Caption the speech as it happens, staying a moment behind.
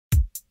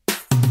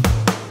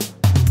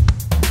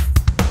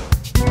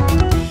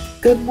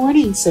Good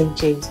morning, St.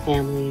 James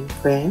family and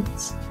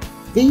friends.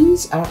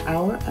 These are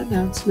our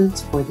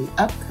announcements for the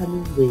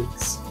upcoming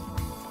weeks.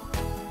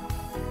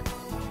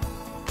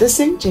 The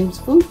St. James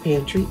Food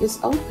Pantry is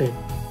open.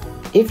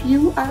 If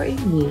you are in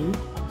need,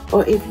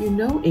 or if you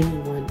know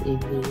anyone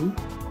in need,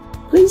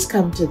 please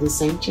come to the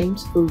St.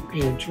 James Food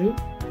Pantry,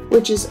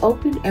 which is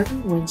open every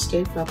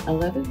Wednesday from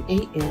 11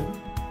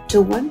 a.m.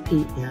 to 1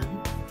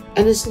 p.m.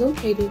 and is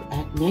located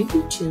at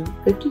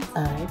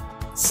 9255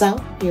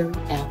 South Perry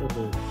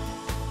Avenue.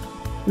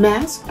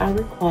 Masks are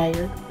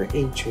required for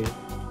entry.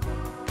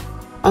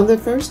 On the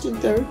first and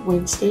third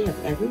Wednesday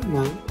of every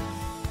month,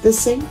 the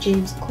St.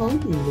 James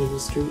Clothing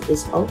Ministry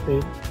is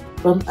open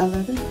from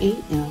 11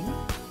 a.m.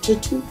 to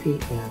 2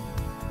 p.m.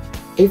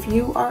 If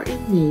you are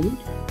in need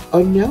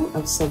or know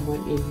of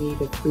someone in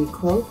need of free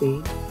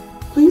clothing,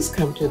 please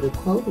come to the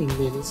Clothing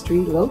Ministry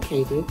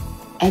located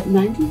at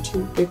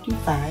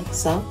 9255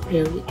 South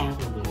Perry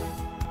Avenue.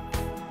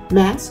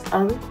 Masks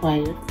are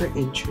required for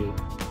entry.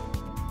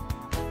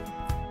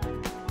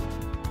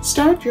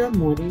 Start your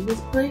morning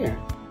with prayer.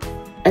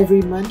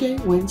 Every Monday,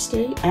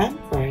 Wednesday, and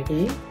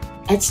Friday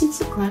at 6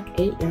 o'clock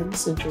a.m.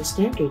 Central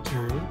Standard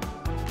Time,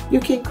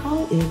 you can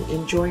call in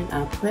and join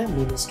our prayer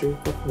ministry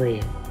for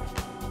prayer.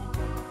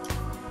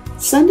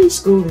 Sunday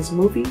school is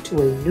moving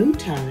to a new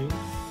time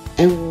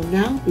and will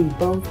now be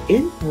both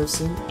in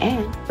person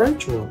and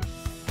virtual.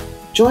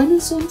 Join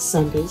us on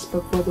Sundays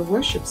before the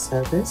worship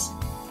service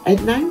at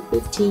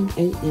 9:15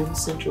 a.m.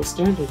 Central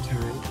Standard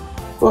Time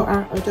for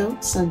our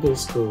adult Sunday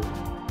school.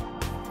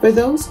 For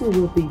those who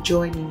will be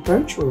joining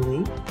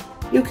virtually,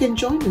 you can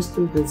join us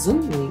through the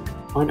Zoom link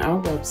on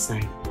our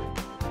website.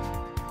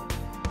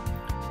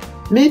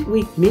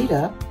 Midweek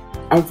Meetup,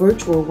 our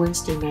virtual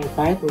Wednesday night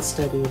Bible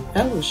study and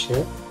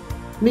fellowship,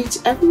 meets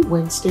every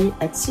Wednesday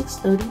at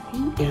 6:30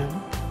 p.m.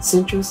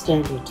 Central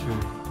Standard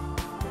Time.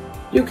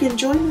 You can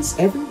join us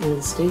every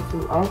Wednesday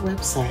through our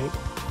website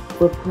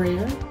for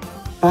prayer,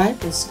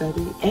 Bible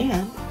study,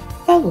 and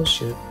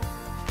fellowship.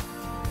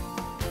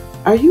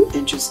 Are you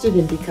interested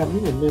in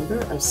becoming a member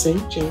of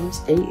St.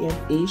 James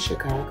AME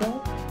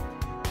Chicago?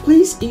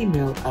 Please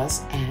email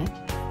us at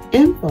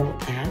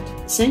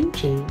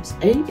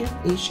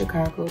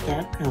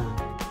info@stjamesamechicago.com.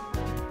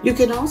 You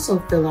can also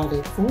fill out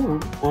a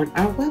form on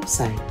our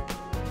website.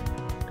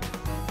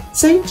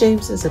 St.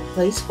 James is a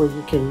place where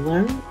you can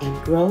learn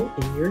and grow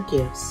in your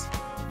gifts.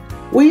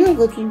 We are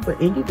looking for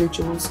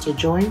individuals to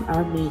join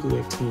our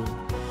media team.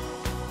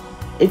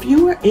 If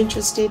you are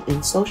interested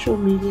in social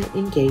media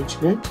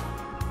engagement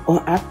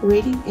or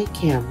operating a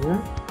camera,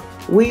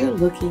 we are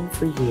looking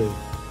for you.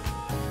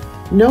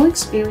 No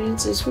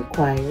experience is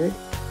required,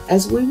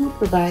 as we will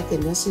provide the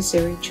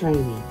necessary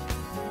training.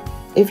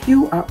 If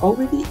you are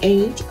over the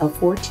age of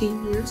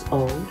 14 years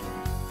old,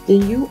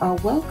 then you are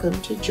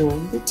welcome to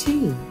join the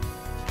team.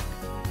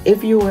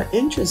 If you are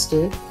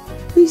interested,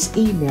 please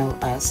email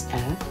us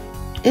at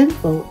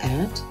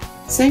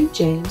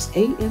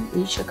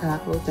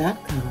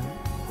info@stjamesamechicago.com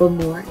for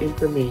more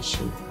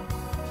information.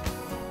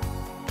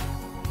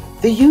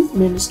 The youth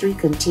ministry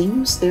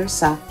continues their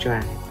sock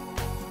drive.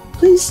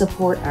 Please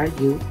support our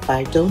youth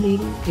by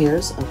donating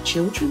pairs of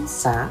children's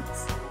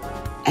socks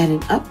at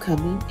an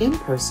upcoming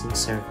in-person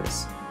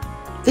service.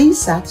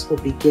 These socks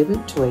will be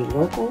given to a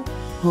local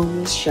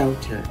homeless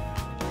shelter.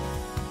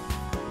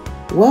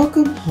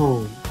 Welcome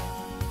home.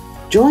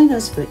 Join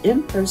us for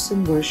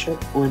in-person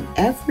worship on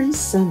every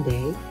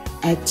Sunday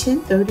at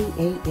 10:30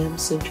 a.m.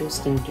 Central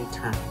Standard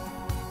Time.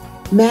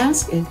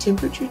 Mask and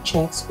temperature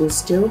checks will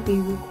still be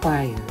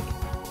required.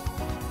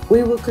 We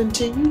will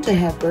continue to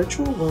have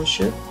virtual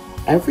worship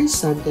every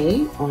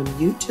Sunday on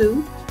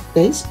YouTube,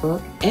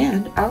 Facebook,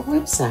 and our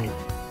website.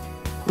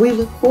 We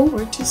look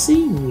forward to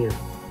seeing you.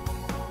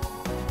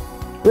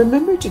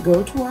 Remember to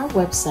go to our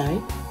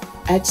website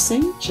at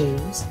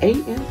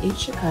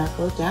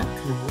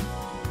stjamesamechicago.com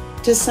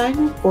to sign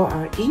up for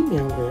our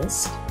email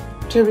list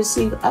to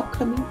receive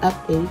upcoming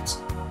updates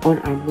on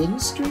our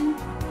ministry,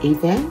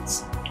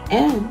 events,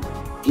 and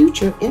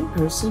future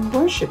in-person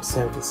worship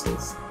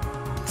services.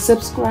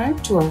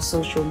 Subscribe to our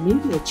social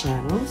media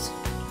channels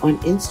on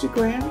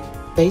Instagram,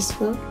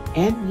 Facebook,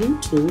 and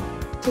YouTube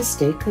to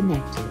stay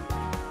connected.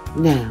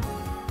 Now,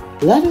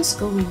 let us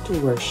go into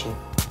worship.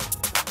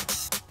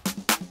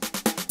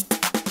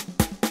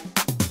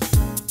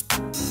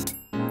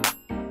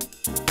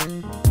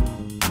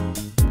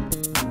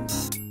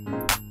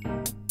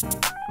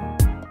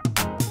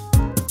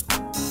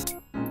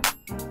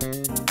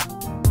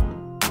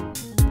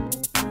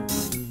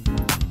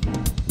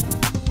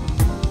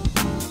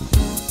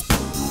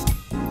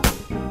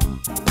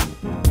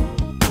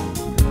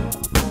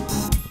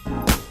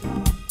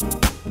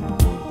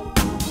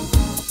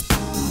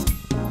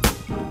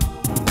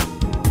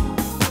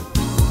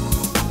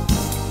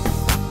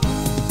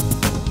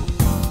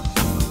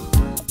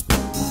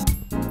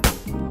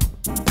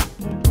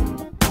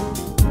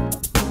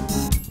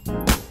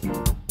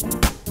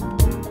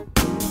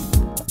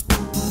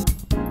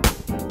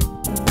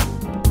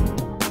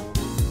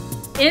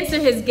 Enter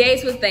his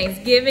gates with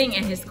thanksgiving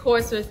and his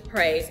courts with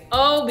praise.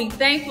 Oh, be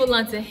thankful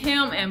unto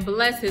him and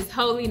bless his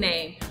holy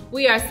name.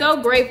 We are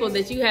so grateful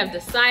that you have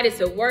decided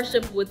to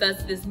worship with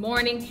us this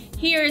morning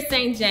here at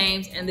St.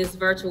 James in this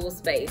virtual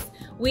space.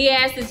 We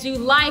ask that you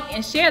like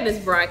and share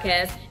this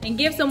broadcast and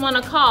give someone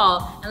a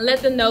call and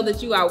let them know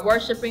that you are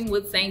worshiping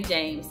with St.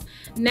 James.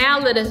 Now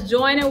let us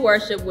join in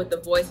worship with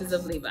the voices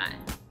of Levi.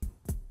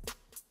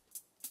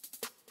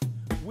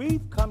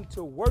 We've come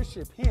to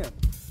worship him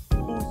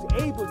who's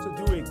able to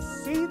do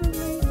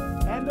exceedingly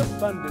and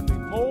abundantly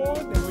more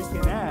than we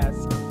can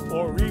ask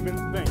or even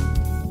think.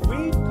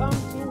 We've come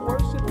to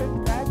worship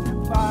and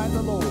magnify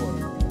the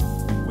Lord.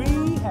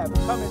 We have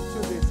come into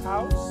this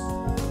house.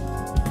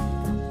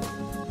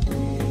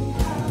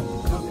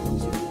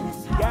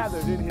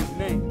 Gathered in his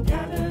name,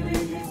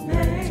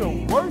 to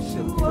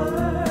worship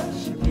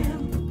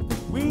him.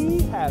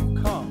 We have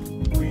come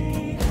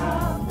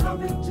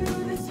into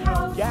this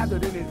house,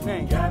 gathered in his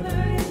name,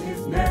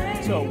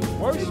 to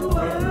worship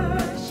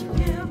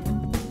him.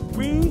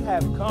 We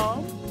have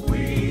come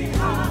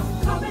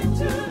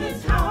into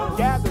this house,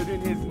 gathered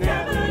in his name,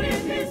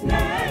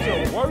 to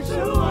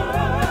worship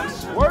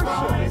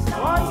Christ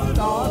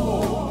our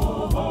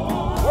Lord.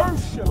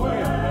 Worship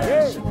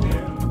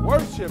him,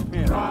 worship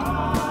him.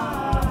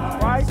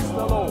 Christ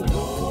the Lord.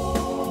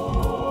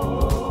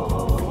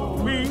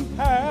 We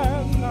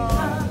have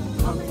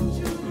come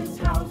into this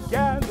house,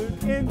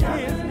 gathered in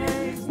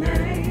his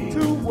name,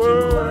 to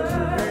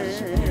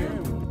worship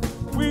him.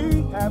 We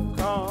have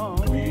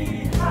come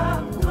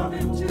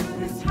into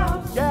this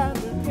house,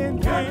 gathered in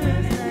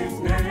his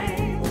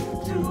name,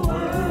 to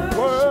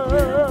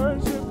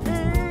worship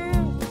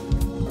him.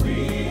 We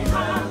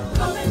have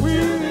come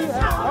into this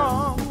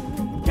house,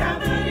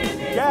 gathered in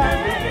his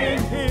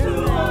name, to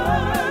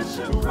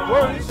worship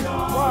Christ the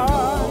Lord.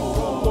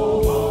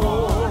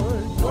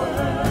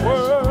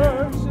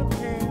 Worship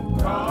him,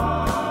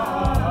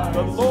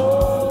 the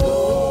Lord.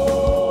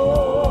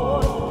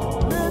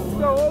 Lift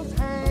those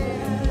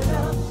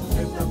hands,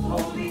 lift up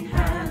holy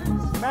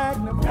hands,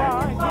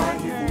 magnify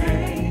his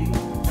name,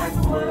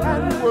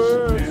 and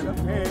worship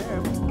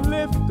him.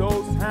 Lift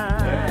those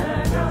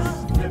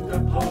hands, lift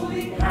up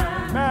holy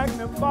hands,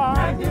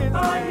 magnify his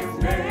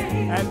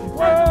name, and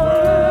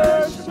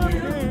worship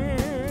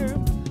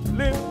him.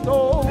 Lift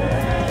those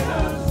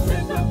hands,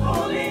 lift up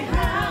holy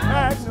hands,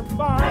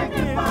 magnify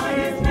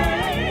his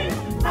name,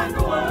 and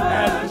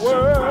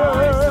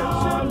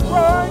worship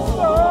Christ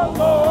the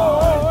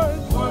Lord.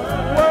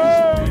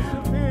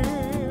 Worship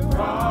him,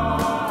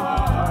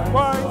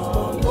 Christ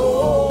the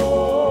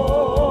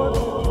Lord.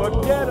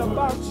 Forget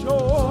about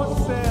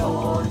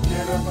yourself,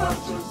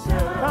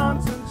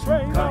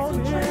 concentrate on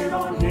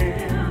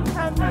him,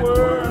 and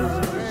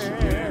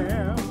worship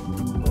him.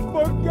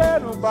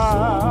 Forget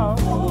about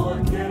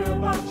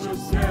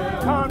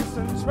yourself,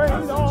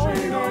 concentrate on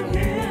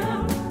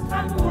him,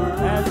 and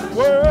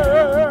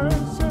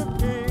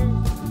worship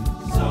him.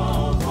 So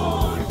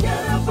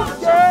forget about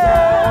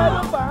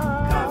yourself,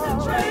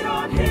 concentrate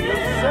on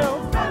him,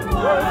 and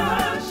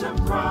worship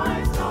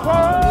Christ the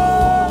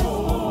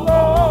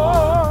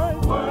Lord.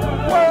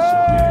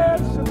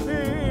 Worship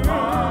him,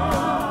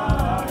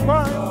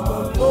 Christ the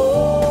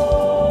Lord.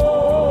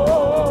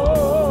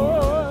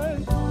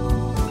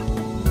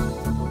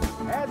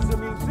 As the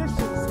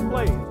musicians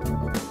play,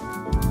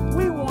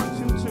 we want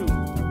you to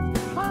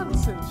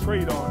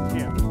concentrate on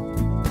him.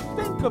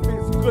 Think of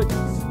his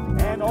goodness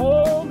and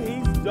all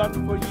he's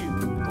done for you.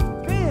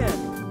 Then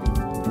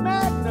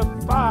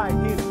magnify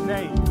his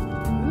name.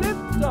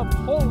 Lift up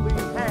holy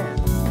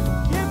hands.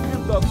 Give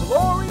him the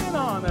glory and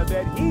honor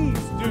that he's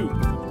due.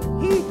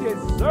 He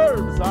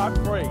deserves our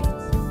praise.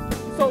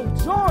 So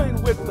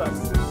join with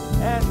us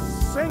and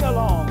sing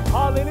along.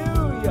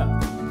 Hallelujah.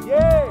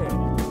 Yeah.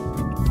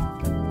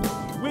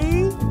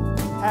 We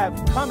have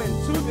come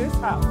into this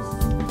house.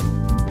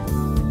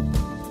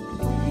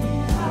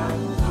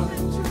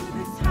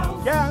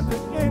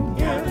 Gathered in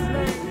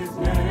his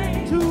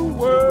name, to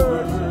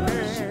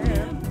worship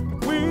him.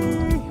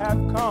 We have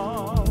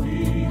come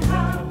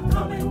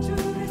into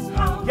this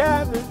house,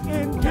 gathered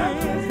in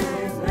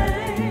his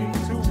name,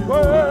 to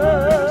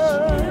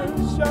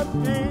worship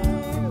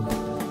him.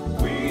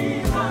 We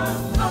have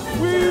come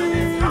into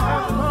this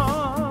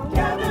house,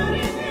 gathered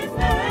in his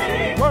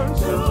name, to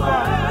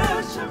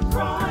worship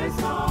Christ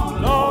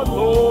our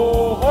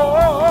Lord.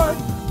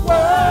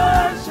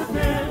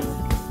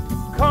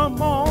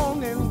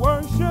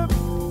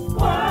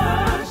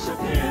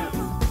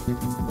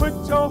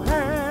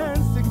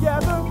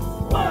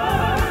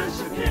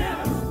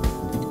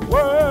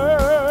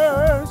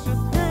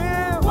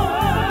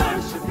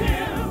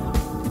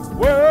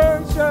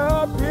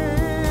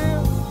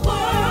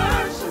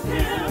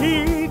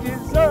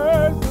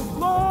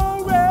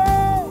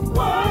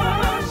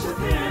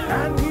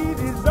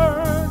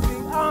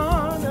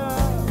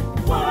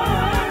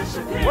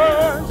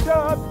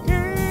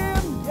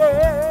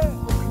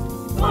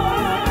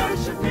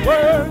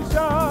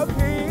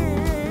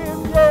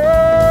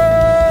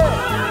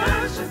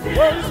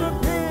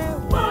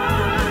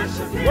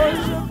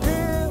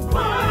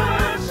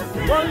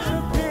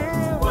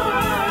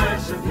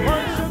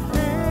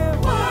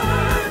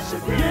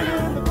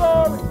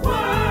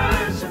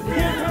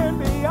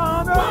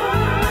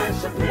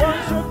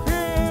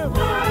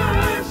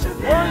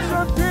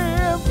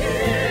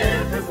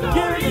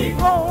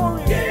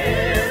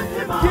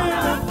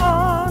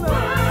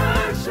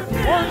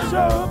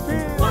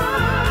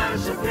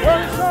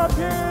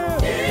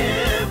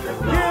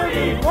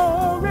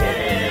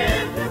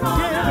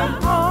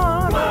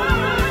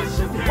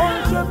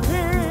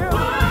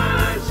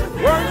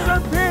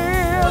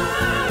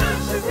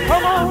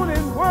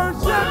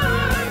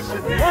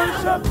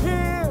 Worship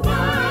Him.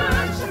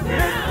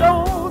 Lift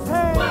those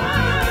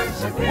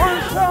hands.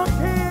 Worship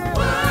Him.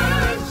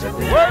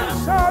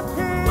 Worship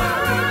Him.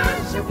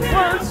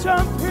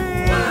 Worship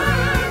Him.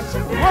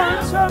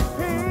 Worship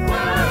Him.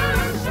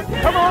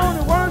 Come on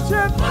and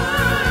worship.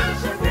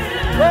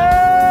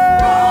 Yeah,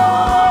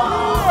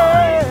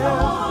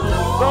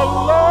 the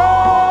Lord.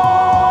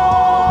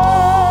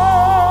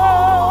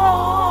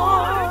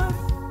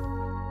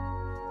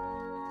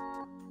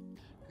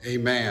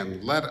 Amen.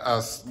 Let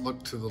us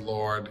look to the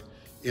Lord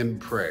in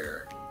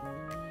prayer.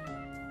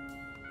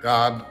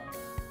 God,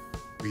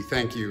 we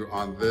thank you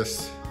on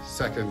this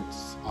second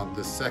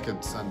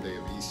Sunday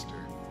of Easter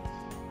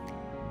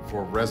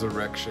for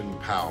resurrection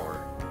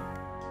power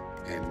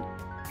and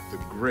the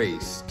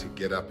grace to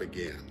get up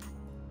again.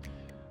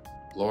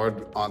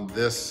 Lord, on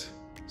this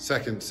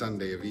second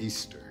Sunday of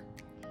Easter,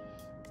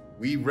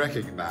 we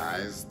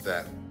recognize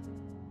that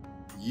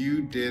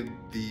you did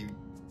the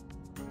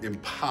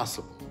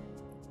impossible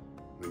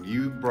when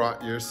you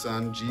brought your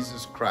Son,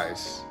 Jesus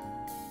Christ,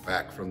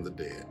 back from the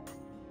dead.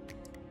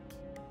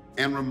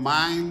 And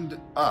remind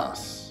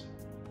us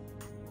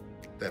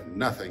that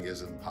nothing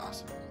is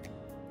impossible.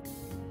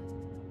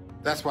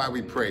 That's why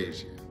we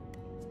praise you.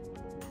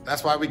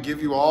 That's why we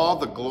give you all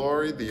the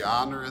glory, the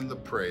honor, and the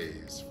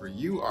praise, for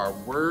you are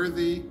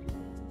worthy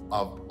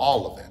of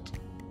all of it.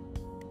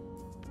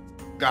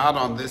 God,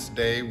 on this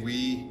day,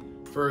 we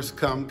first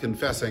come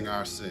confessing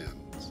our sins.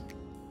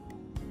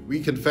 We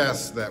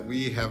confess that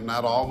we have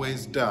not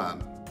always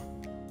done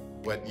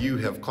what you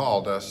have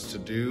called us to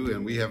do,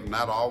 and we have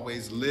not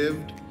always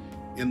lived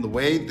in the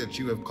way that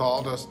you have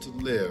called us to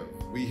live.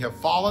 We have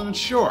fallen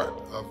short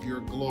of your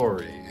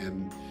glory,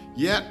 and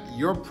yet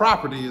your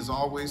property is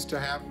always to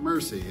have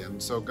mercy. And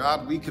so,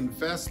 God, we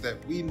confess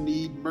that we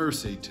need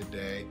mercy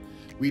today.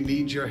 We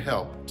need your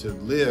help to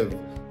live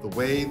the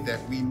way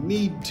that we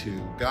need to.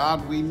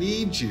 God, we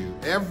need you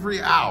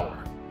every hour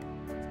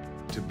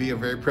to be a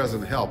very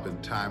present help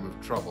in time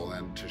of trouble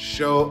and to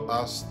show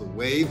us the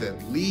way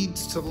that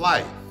leads to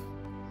life.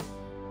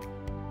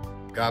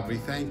 God, we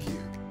thank you.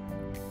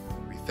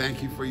 We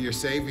thank you for your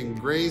saving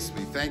grace.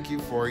 We thank you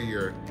for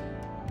your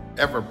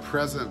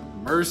ever-present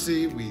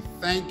mercy. We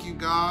thank you,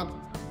 God,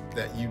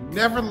 that you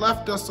never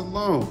left us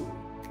alone.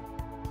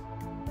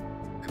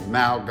 And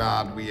now,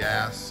 God, we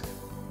ask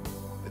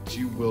that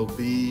you will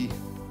be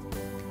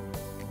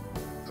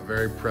a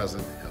very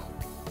present help.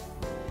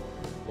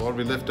 Lord,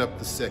 we lift up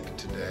the sick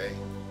today.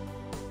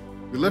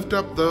 We lift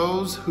up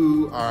those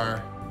who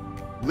are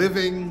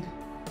living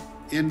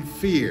in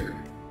fear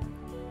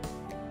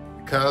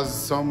because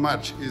so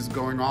much is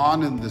going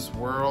on in this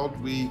world.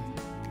 We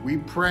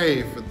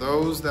pray for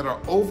those that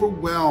are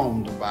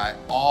overwhelmed by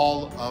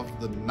all of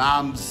the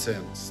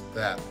nonsense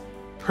that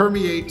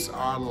permeates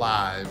our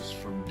lives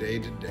from day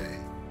to day.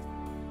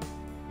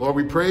 Lord,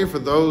 we pray for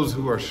those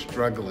who are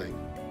struggling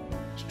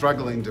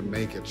to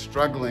make it,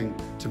 struggling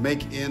to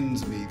make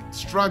ends meet,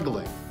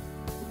 struggling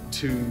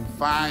to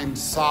find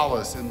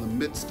solace in the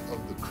midst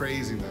of the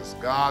craziness.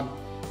 God,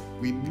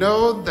 we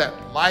know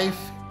that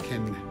life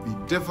can be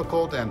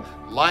difficult, and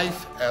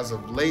life as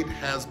of late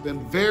has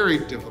been very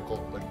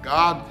difficult, but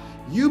God,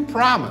 you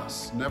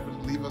promise never to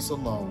leave us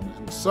alone.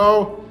 And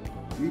so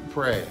we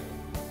pray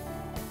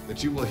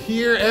that you will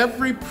hear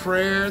every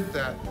prayer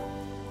that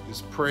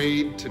is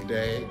prayed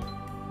today,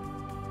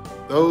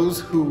 those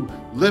who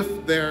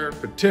lift their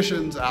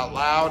petitions out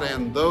loud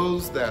and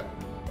those that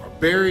are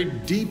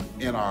buried deep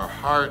in our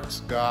hearts.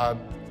 God,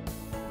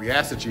 we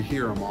ask that you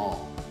hear them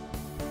all.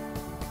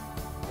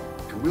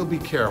 And we'll be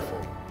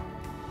careful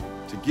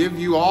to give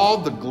you all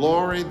the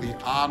glory, the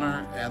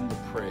honor, and the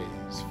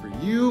praise. For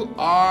you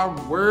are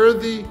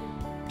worthy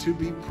to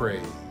be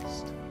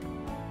praised.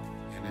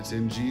 And it's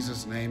in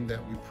Jesus' name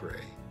that we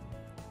pray.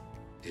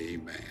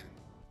 Amen.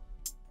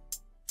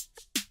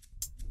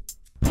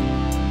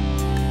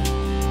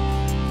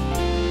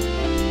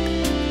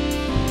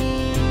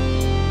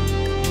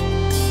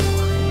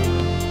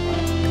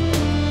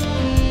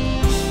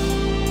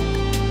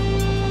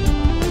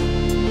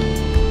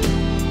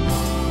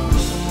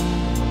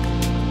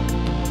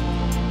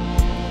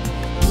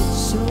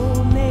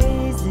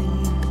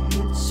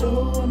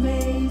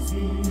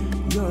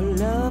 Your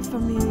love for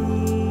me,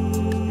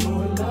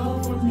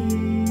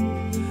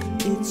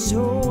 it's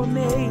so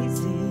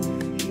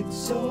amazing,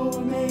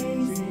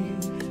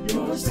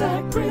 your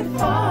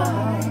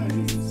sacrifice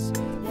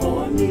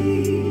for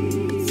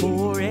me,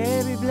 for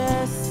every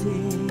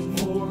blessing,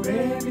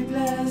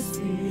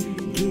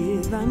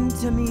 give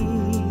unto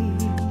me,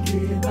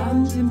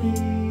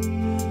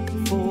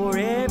 for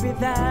every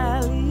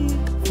valley,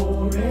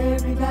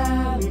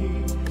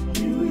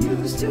 you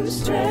used to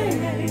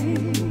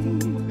strengthen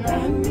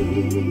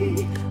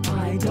me.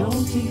 I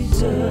don't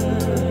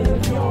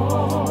deserve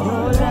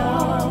your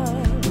love,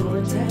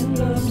 your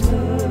tender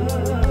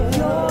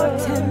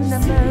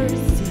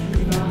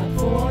mercy, not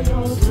for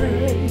your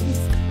grace,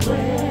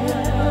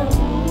 where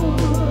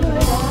would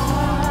I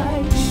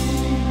be?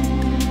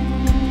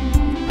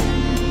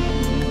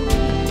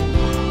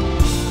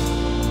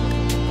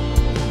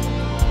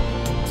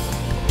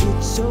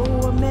 It's so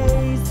amazing.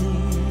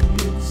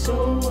 amazing. It's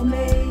so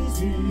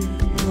amazing.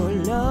 Your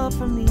love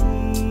for me.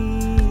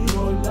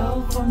 Your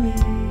love for me.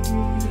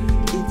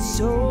 It's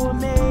so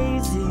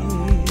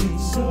amazing.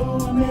 It's so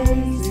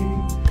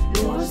amazing.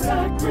 Your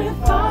sacrifice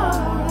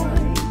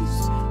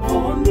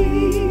for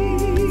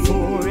me.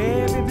 For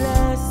every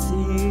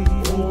blessing.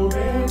 For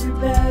every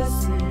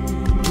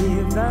blessing.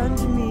 Give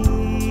unto me.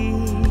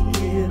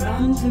 Give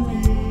unto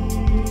me.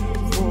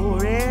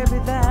 For every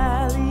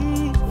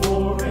valley.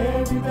 For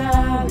every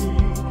valley.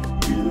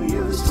 You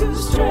used to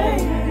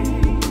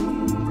strengthen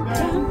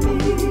me.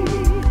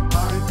 I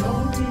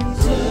don't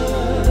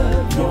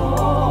deserve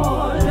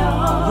your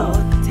love,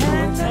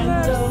 your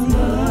tender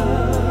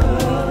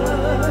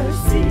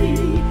mercy.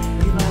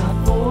 If not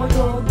for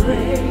your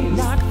grace,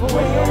 not for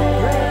your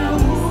grace,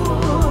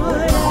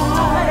 would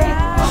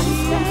I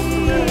stand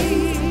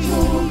amazed at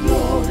your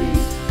glory?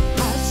 I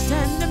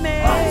stand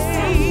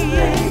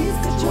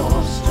amazed at your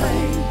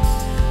strength.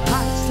 I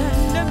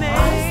stand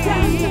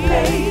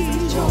amazed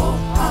at your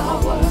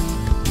power.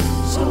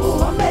 So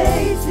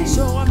amazing,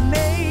 so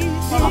amazing,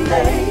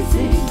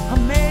 amazing,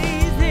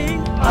 amazing.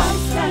 I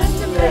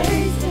stand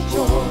amazed at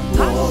your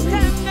glory.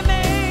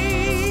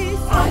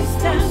 I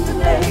stand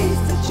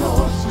amazed at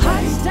your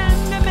strength.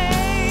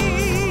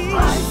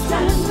 I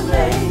stand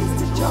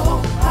amazed at your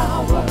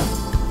power.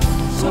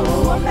 So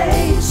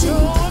amazing, so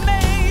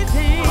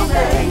amazing,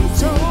 amazing,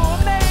 so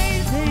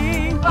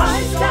amazing. I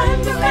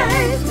stand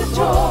amazed at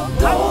your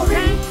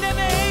glory.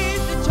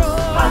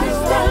 I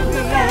stand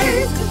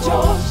amazed at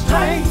your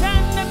strength. I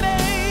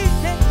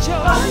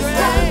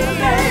stand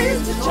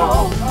amazed at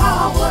your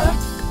power.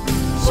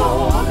 So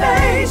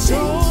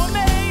amazing,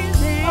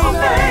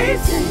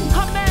 amazing,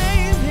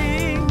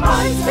 amazing. I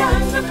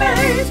stand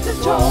amazed at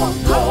your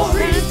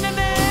glory.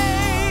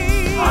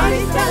 I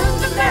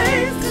stand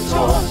amazed at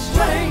your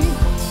strength.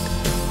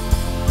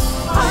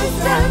 I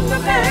stand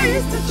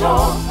amazed at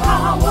your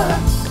power.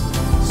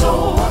 So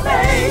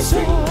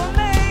amazing,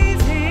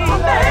 amazing,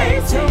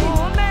 amazing,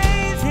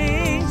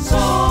 amazing.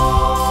 So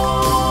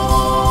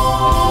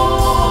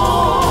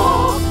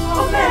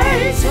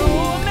amazing,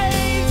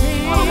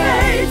 amazing,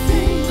 amazing,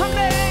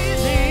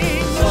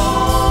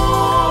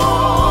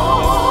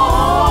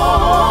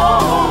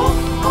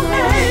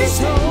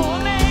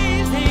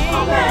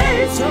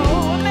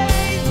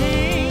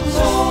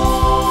 so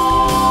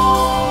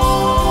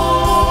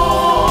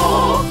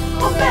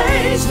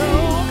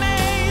amazing,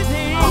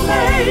 amazing,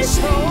 so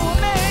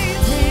amazing,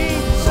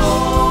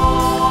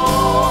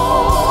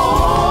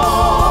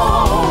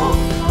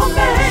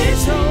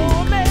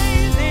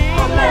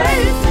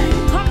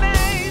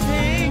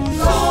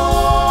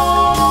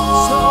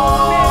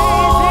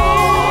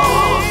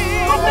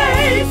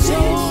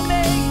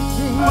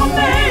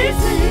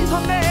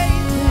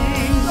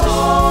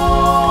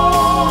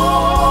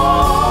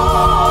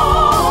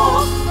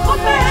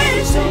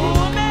 so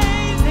amazing,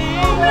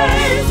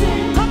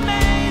 amazing,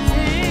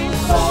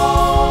 so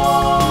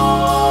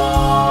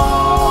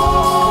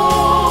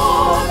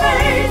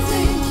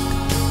amazing,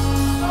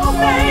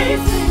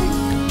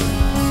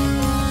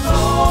 so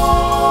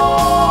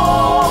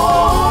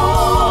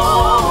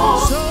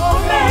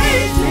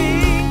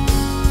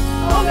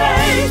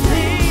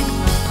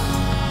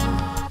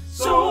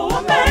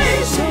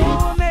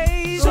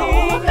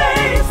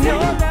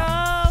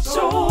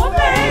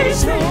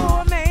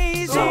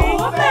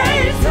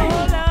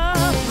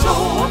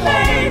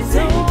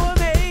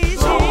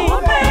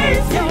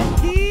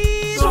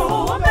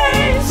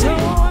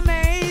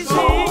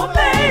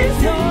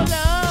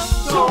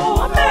so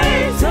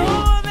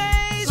amazing.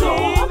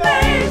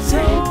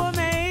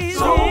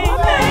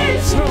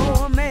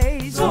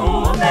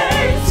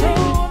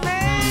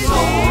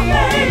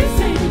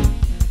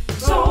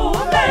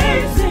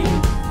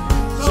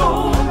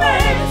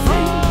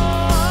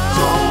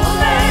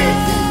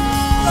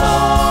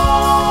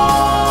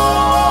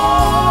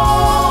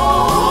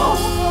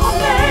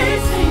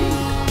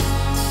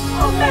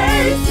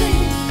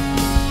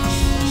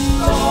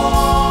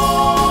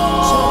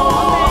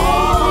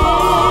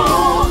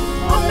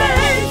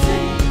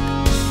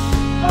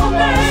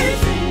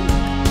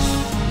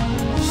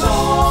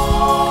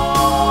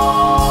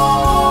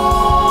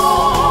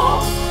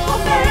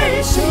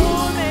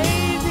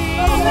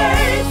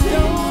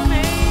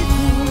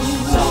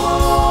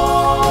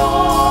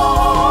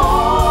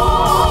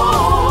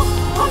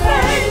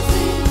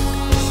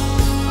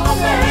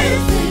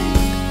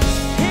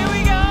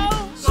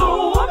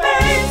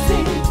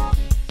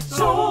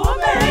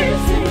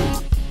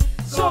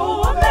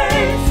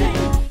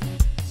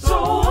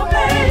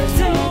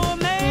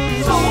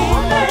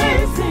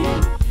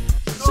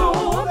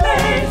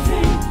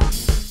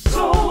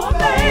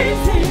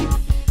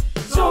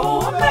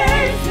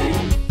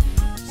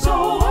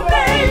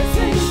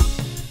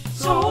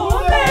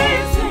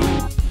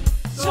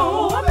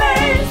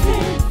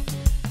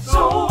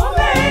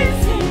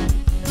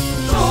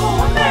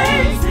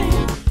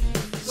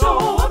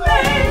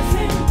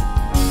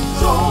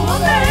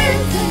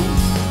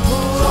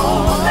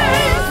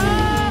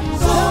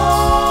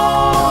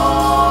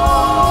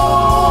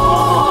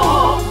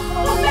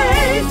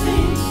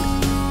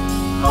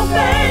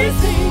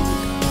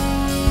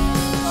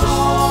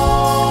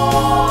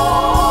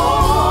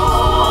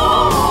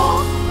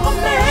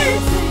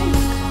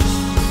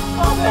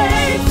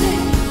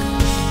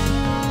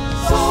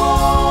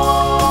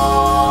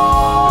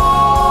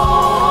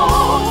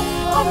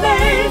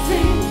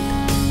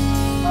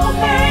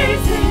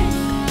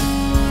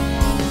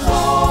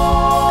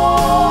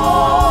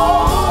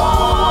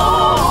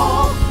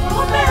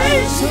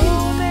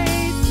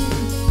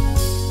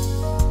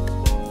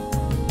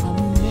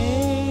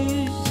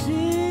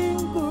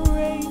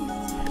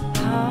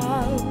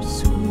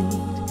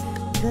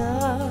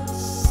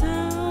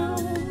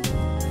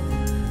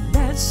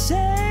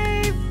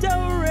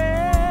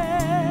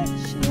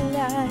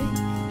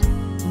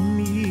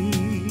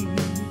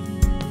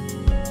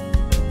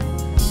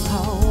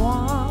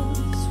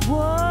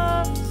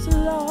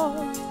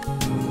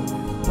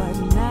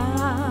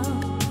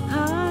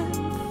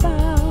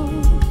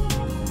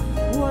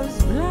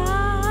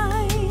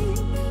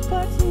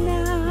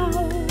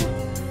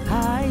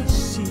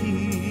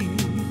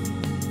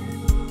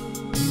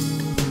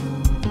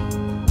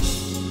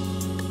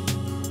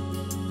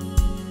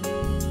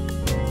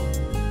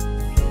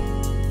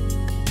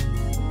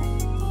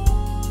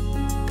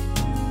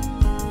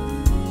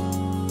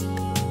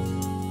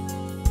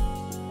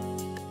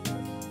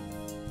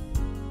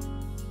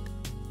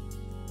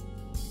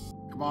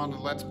 Come on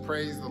and let's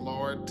praise the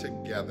Lord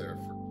together.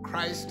 For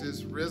Christ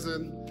is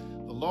risen.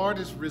 The Lord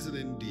is risen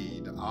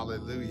indeed.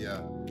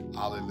 Alleluia.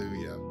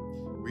 Alleluia.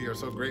 We are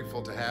so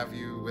grateful to have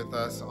you with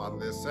us on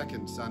this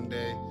second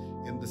Sunday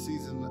in the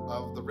season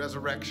of the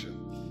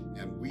resurrection.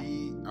 And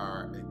we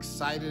are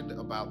excited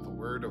about the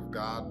word of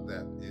God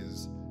that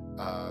is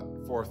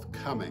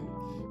forthcoming.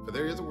 For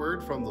there is a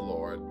word from the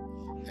Lord.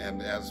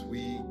 And as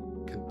we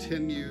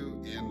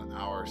continue in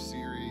our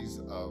series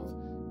of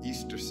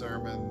Easter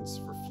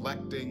sermons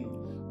reflecting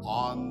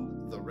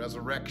on the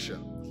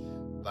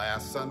resurrection,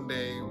 last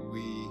Sunday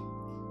we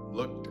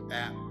looked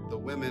at the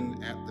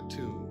women at the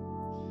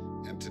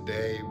tomb, and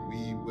today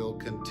we will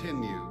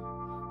continue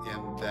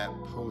in that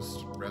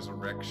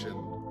post-resurrection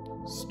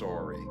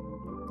story.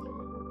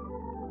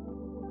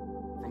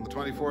 From the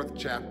 24th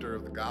chapter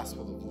of the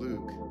Gospel of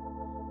Luke,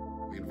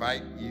 we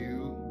invite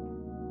you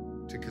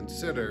to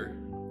consider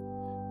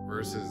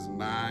verses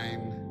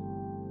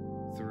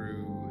 9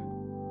 through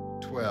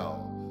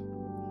 12.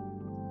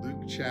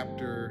 Luke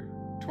chapter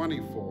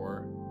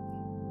 24,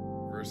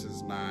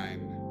 verses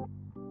 9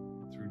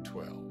 through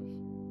 12.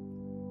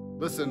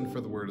 Listen for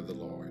the word of the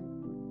Lord.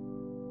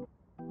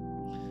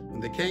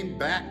 When they came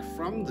back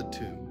from the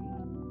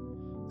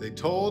tomb, they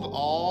told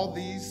all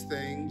these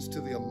things to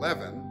the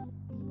 11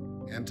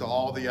 and to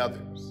all the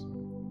others.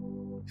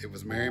 It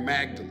was Mary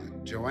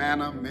Magdalene,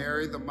 Joanna,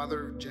 Mary the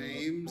mother of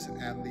James,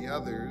 and the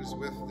others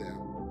with them,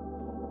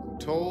 who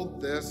told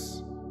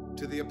this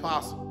to the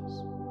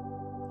apostles.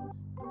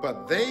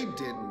 But they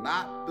did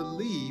not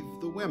believe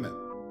the women,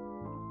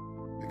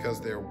 because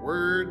their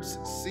words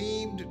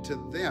seemed to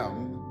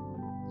them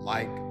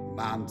like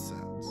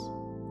nonsense.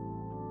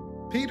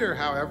 Peter,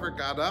 however,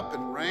 got up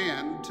and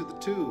ran to the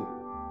tomb.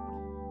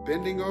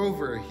 Bending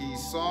over, he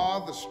saw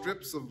the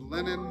strips of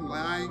linen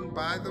lying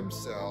by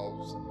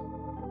themselves,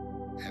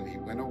 and he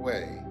went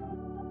away,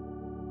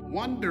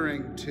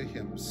 wondering to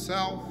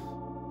himself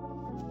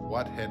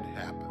what had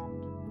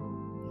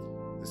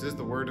happened. This is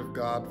the word of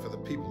God for the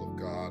people of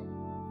God.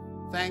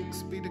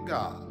 Thanks be to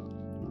God.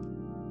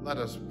 Let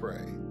us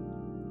pray.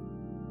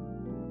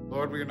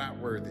 Lord, we are not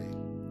worthy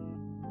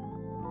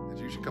that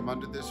you should come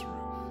under this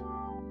roof.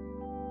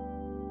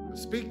 But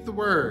speak the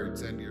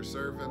words, and your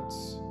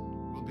servants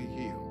will be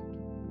healed.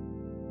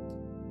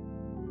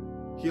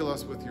 Heal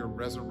us with your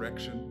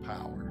resurrection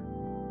power.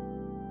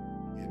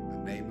 In the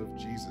name of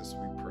Jesus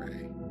we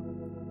pray.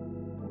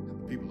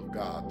 And the people of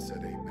God said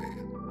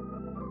amen.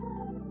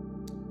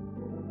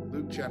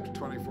 Luke chapter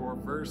 24,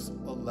 verse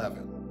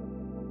 11.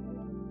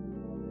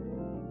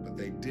 But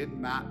they did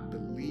not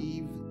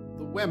believe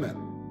the women,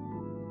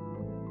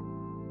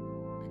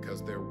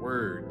 because their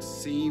words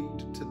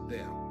seemed to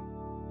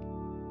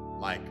them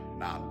like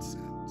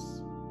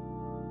nonsense.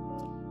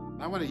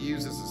 And I want to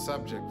use as a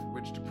subject for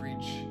which to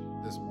preach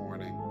this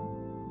morning.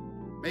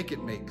 Make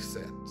it make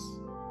sense.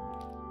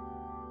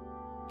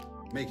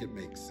 Make it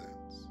make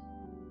sense.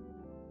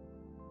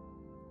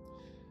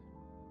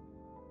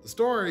 The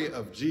story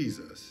of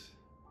Jesus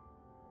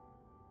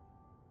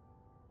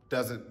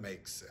doesn't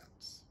make sense.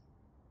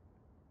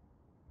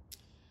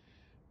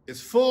 It's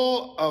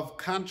full of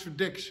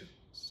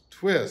contradictions,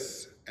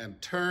 twists,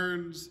 and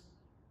turns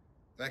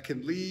that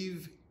can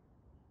leave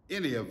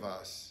any of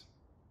us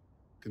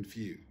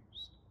confused.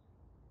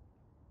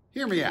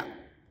 Hear me out.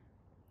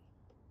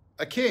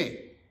 A king,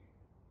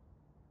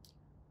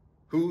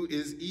 who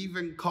is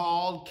even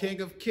called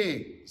King of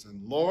Kings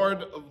and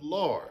Lord of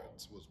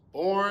Lords, was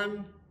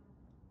born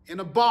in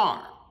a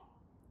barn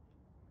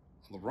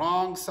on the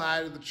wrong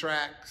side of the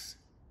tracks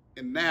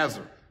in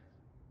Nazareth.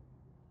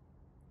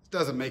 It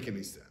doesn't make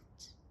any sense.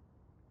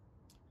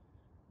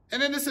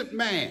 An innocent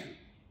man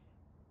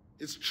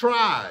is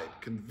tried,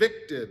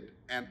 convicted,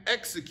 and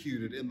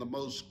executed in the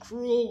most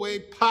cruel way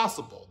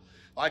possible,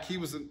 like he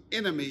was an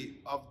enemy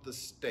of the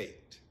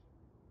state.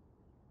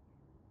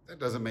 That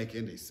doesn't make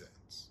any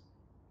sense.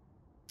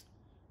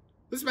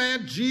 This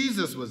man,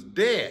 Jesus, was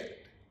dead.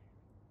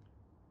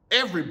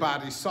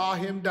 Everybody saw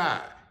him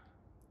die.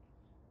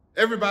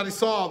 Everybody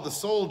saw the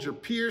soldier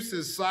pierce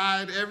his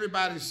side.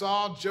 Everybody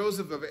saw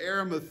Joseph of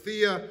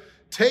Arimathea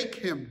take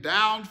him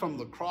down from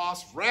the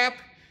cross, wrap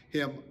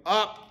him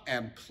up,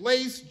 and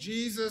place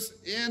Jesus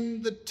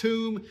in the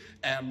tomb,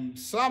 and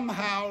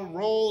somehow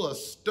roll a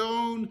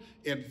stone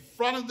in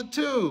front of the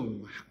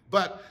tomb.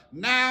 But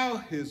now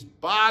his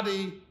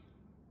body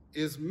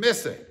is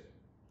missing. It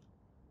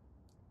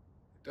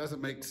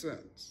doesn't make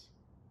sense.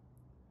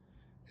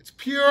 It's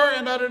pure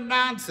and utter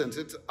nonsense.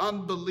 It's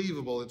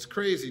unbelievable. It's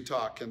crazy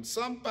talk. Can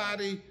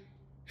somebody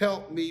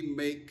help me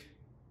make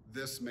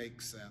this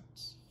make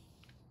sense?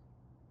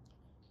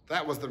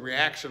 That was the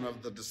reaction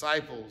of the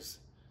disciples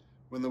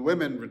when the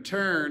women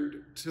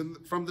returned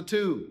from the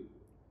tomb.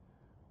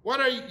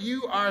 What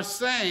you are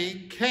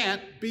saying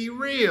can't be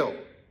real.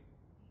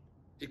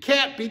 It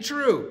can't be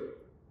true.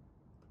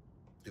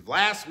 If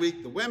last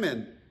week the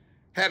women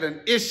had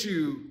an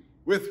issue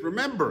with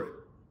remembering,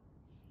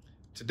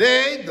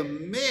 today the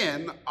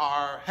men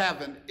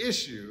have an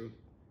issue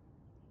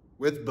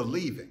with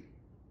believing.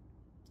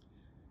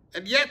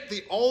 And yet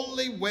the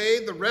only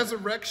way the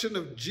resurrection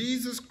of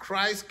Jesus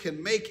Christ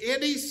can make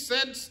any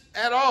sense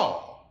at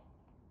all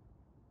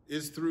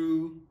is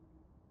through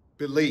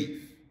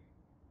belief.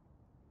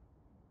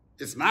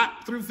 It's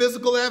not through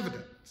physical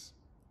evidence.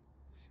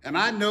 And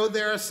I know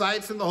there are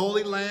sites in the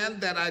Holy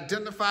Land that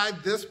identify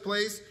this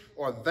place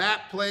or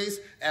that place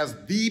as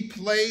the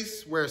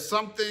place where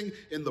something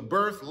in the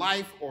birth,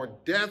 life, or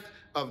death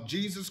of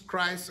Jesus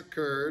Christ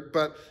occurred.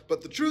 But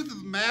the truth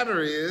of the matter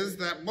is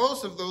that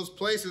most of those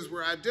places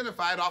were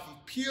identified off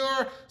of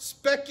pure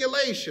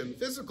speculation.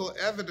 Physical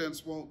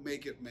evidence won't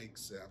make it make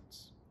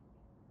sense.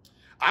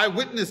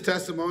 Eyewitness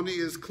testimony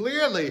is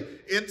clearly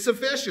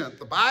insufficient.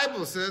 The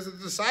Bible says that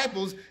the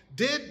disciples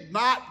did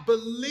not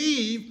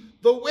believe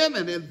the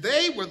women, and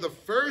they were the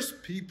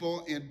first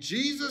people in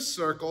Jesus'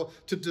 circle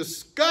to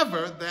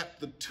discover that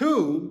the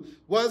tomb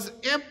was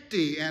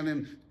empty and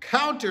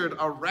encountered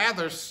a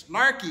rather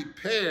snarky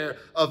pair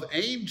of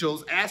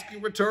angels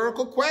asking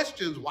rhetorical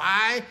questions.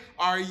 Why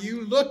are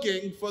you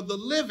looking for the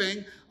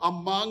living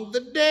among the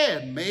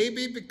dead?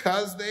 Maybe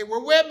because they were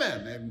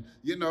women. And,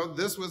 you know,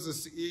 this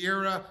was an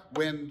era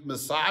when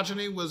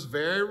misogyny was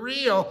very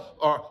real.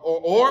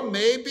 Or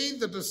maybe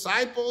the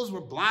disciples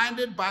were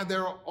blinded by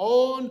their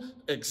own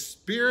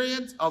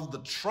experience of the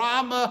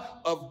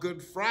trauma of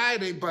Good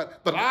Friday.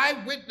 But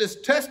eyewitness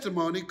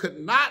testimony could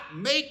not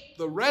make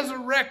the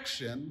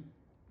resurrection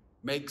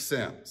make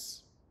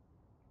sense.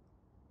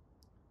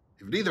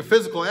 If neither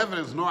physical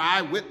evidence nor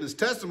eyewitness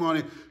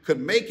testimony could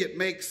make it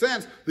make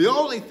sense, the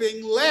only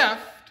thing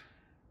left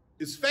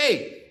is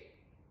faith.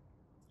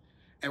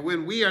 And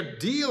when we are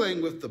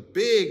dealing with the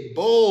big,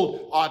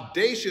 bold,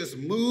 audacious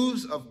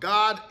moves of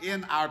God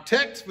in our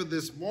text for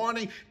this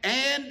morning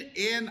and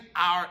in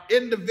our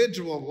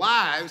individual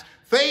lives,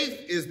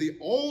 faith is the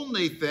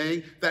only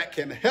thing that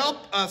can help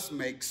us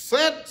make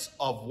sense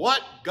of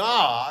what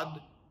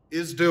God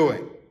is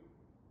doing.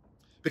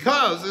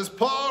 Because, as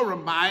Paul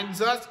reminds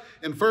us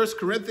in 1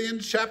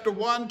 Corinthians chapter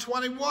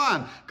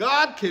 1:21,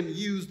 God can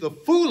use the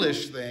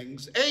foolish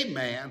things,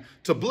 amen,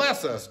 to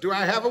bless us. Do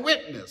I have a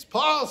witness?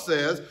 Paul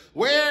says,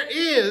 where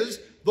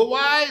is the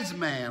wise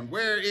man?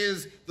 Where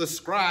is the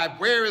scribe?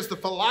 Where is the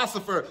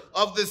philosopher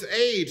of this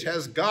age?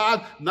 Has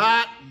God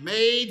not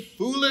made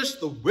foolish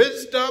the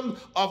wisdom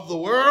of the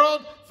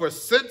world? For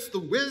since the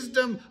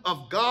wisdom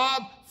of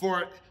God,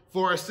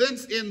 For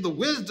since in the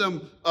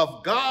wisdom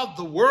of God,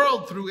 the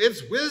world through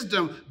its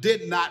wisdom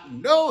did not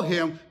know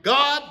him,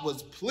 God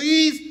was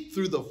pleased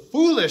through the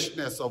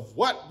foolishness of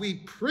what we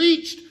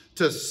preached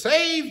to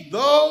save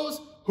those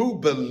who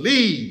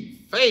believe.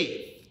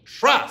 Faith,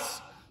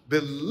 trust,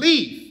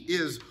 belief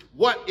is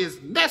what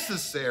is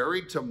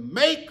necessary to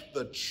make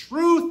the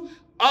truth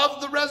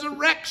of the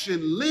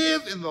resurrection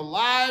live in the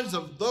lives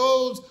of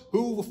those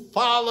who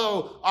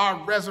follow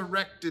our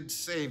resurrected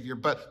Savior.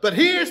 But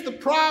here's the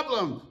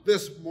problem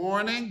this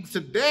morning.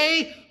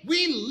 Today,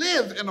 we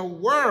live in a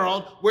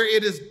world where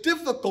it is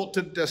difficult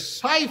to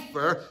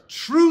decipher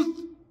truth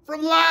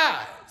from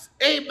lies.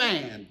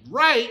 Amen.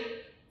 Right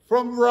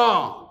from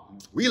wrong.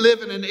 We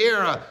live in an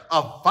era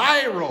of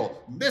viral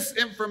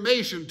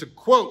misinformation, to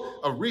quote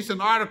a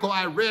recent article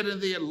I read in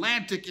The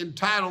Atlantic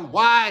entitled,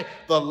 "Why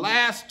the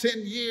Last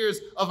 10 Years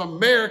of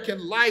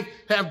American Life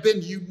Have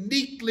Been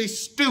Uniquely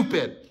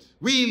Stupid."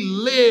 We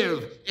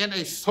live in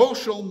a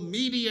social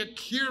media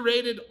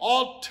curated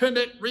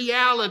alternate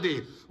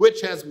reality,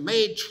 which has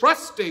made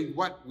trusting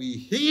what we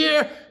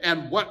hear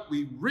and what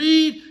we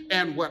read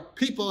and what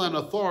people in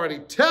authority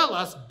tell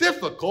us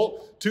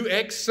difficult to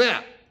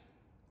accept.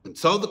 And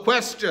so the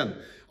question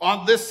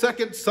on this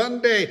second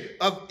Sunday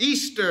of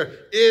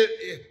Easter,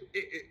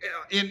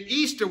 in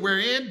Easter,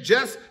 wherein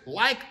just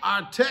like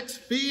our text,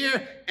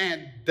 fear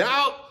and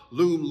doubt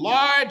loom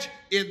large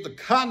in the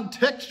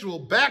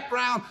contextual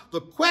background,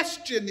 the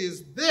question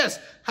is this: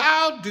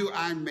 how do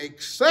I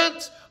make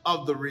sense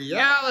of the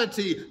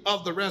reality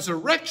of the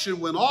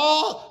resurrection when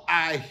all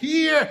I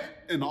hear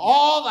and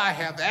all I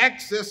have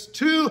access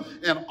to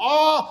and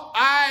all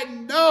I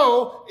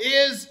know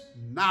is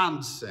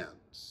nonsense?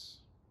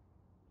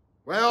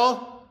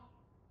 Well,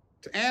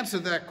 to answer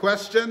that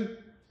question,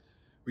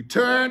 we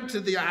turn to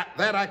that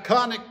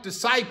iconic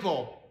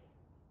disciple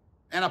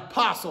and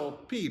apostle,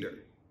 Peter.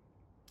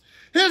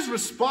 His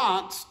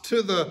response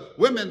to the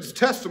women's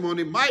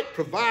testimony might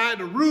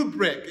provide a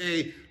rubric,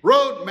 a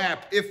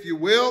roadmap, if you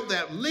will,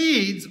 that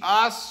leads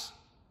us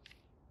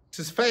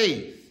to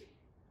faith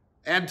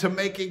and to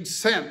making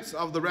sense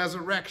of the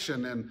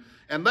resurrection.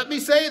 And let me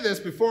say this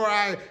before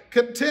I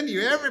continue.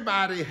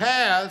 Everybody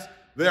has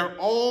their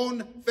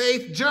own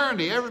faith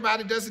journey.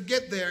 Everybody doesn't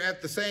get there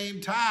at the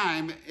same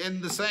time in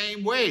the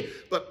same way.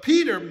 But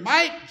Peter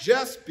might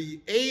just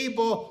be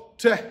able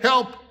to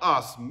help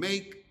us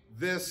make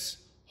this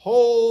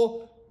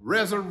whole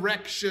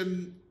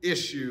resurrection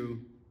issue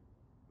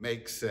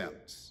make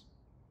sense.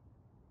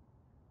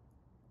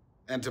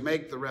 And to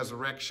make the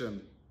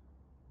resurrection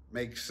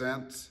make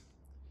sense,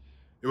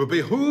 it would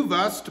behoove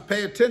us to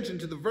pay attention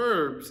to the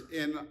verbs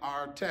in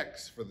our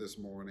text for this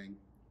morning.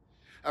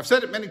 I've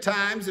said it many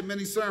times in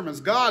many sermons.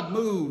 God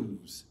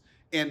moves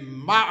in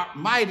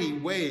mighty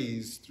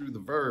ways through the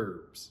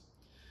verbs.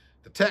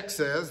 The text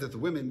says that the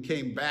women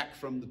came back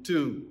from the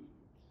tomb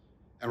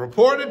and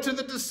reported to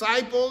the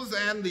disciples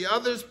and the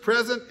others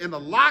present in a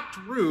locked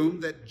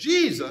room that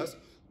Jesus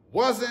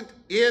wasn't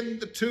in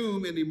the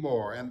tomb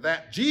anymore and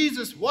that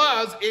Jesus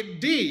was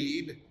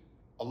indeed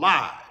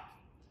alive.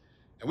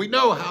 And we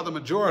know how the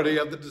majority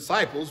of the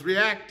disciples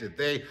reacted.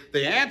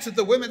 They answered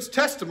the women's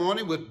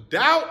testimony with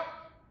doubt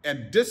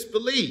and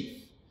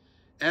disbelief.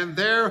 And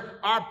there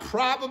are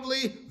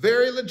probably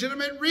very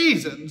legitimate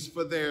reasons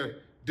for their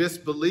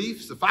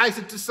disbelief. Suffice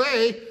it to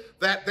say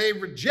that they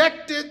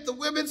rejected the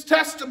women's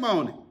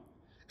testimony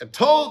and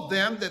told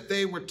them that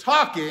they were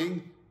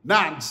talking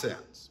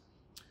nonsense.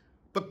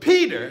 But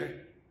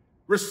Peter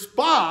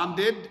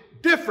responded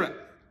differently.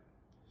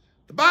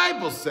 The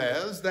Bible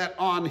says that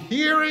on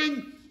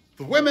hearing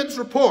the women's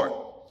report,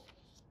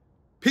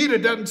 Peter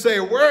doesn't say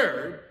a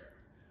word,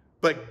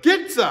 but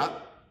gets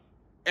up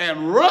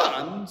and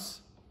runs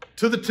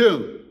to the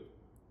tomb.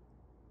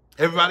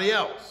 Everybody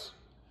else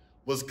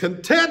was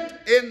content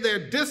in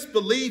their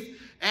disbelief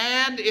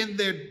and in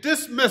their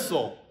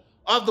dismissal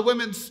of the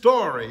women's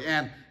story.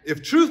 And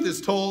if truth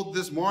is told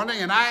this morning,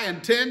 and I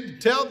intend to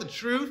tell the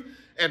truth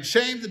and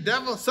shame the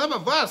devil, some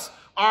of us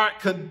are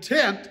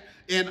content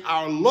in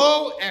our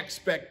low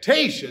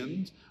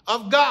expectations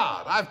of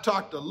God. I've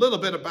talked a little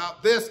bit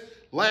about this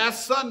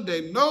last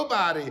Sunday.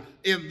 Nobody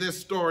in this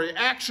story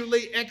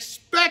actually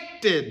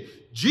expected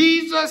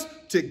Jesus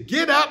to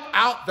get up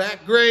out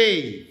that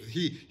grave.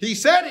 He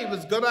said he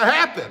was going to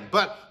happen,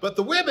 but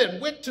the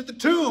women went to the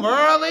tomb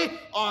early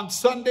on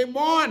Sunday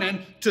morning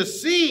to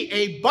see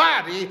a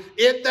body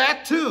in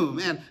that tomb.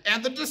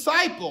 And the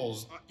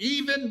disciples,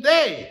 even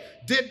they,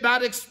 did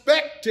not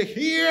expect to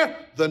hear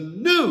the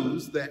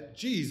news that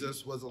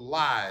Jesus was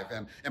alive.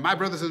 And my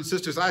brothers and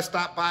sisters, I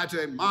stopped by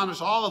to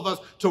admonish all of us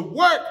to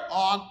work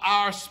on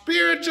our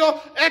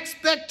spiritual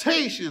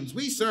expectations.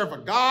 We serve a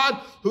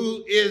God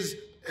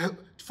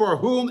for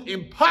whom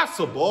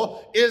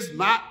impossible is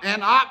not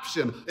an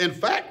option. In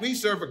fact, we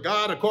serve a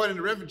God, according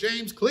to Reverend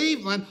James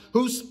Cleveland,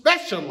 who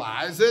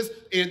specializes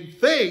in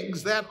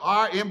things that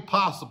are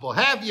impossible.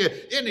 Have you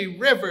any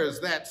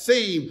rivers that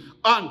seem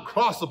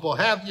uncrossable?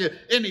 Have you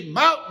any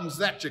mountains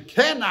that you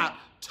cannot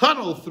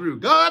tunnel through?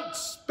 God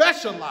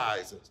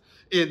specializes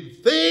in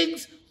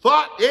things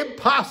thought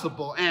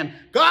impossible, and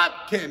God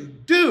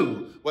can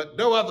do what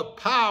no other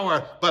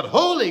power but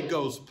Holy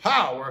Ghost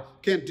power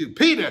can do.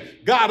 Peter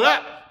got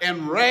up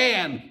and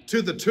ran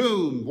to the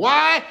tomb.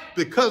 Why?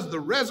 Because the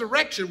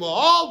resurrection will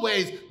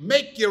always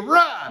make you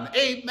run.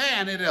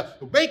 Amen. It'll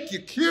make you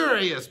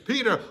curious.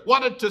 Peter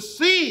wanted to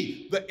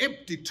see the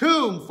empty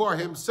tomb for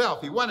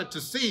himself. He wanted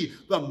to see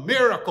the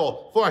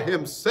miracle for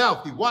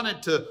himself. He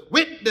wanted to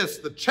witness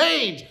the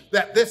change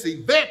that this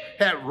event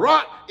had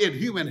wrought in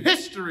human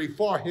history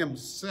for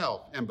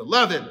himself. And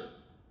beloved,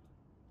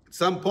 at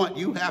some point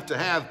you have to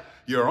have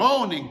your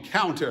own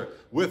encounter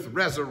with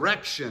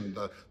resurrection.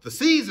 The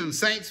seasoned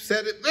saints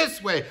said it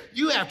this way: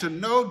 you have to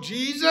know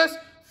Jesus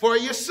for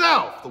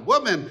yourself. The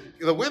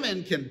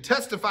women can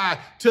testify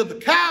till the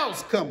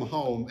cows come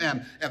home,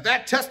 and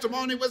that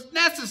testimony was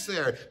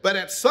necessary. But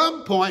at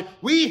some point,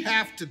 we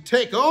have to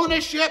take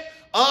ownership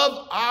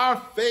of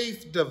our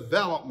faith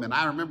development.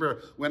 I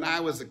remember when I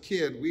was a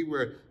kid, we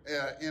were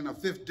in a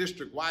 5th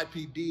District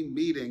YPD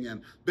meeting,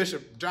 and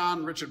Bishop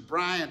John Richard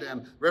Bryant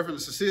and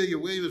Reverend Cecilia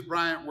Williams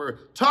Bryant were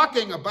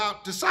talking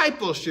about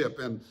discipleship.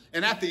 And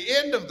at the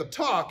end of the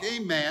talk,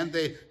 amen,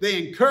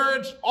 they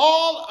encouraged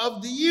all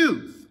of the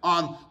youth.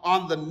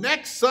 On the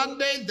next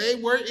Sunday, they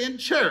were in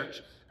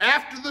church.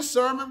 After the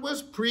sermon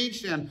was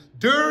preached and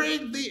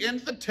during the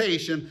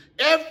invitation,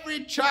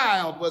 every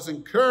child was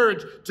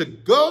encouraged to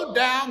go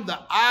down the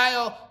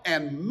aisle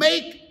and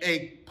make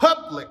a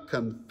public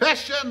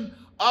confession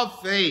of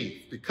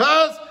faith.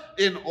 Because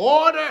in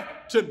order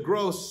to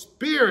grow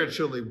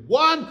spiritually,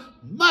 one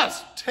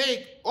must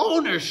take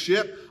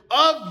ownership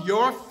of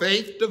your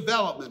faith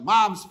development.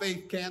 Mom's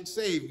faith can't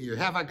save you.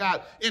 Have I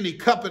got any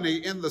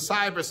company in the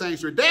cyber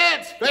sanctuary?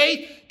 Dad's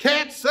faith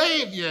can't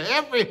save you.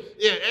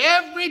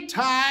 Every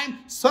time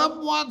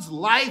someone's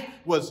life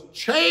was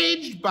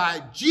changed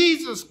by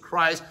Jesus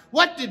Christ,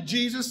 what did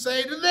Jesus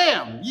say to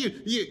them?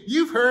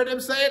 You've heard him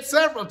say it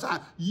several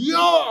times.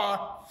 Your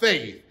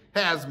faith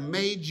has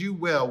made you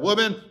well.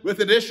 Woman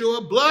with an issue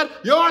of blood,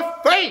 your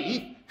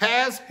faith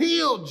has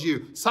healed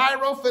you.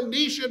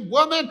 Syrophoenician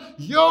woman,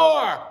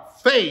 your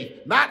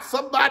faith, not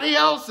somebody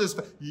else's.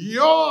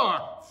 Your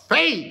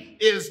faith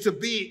is to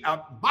be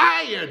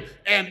admired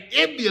and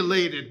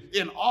emulated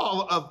in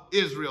all of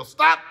Israel.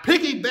 Stop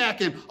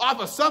piggybacking off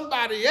of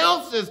somebody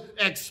else's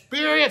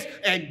experience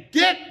and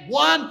get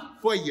one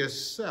for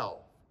yourself.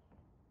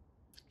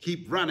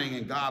 Keep running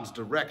in God's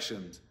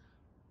directions,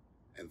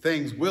 and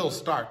things will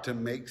start to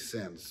make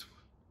sense.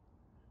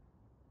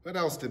 What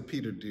else did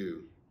Peter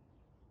do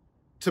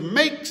to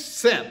make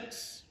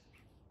sense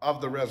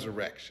of the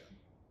resurrection?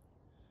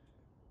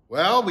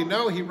 Well, we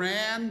know he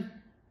ran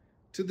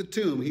to the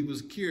tomb. He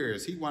was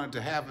curious. He wanted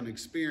to have an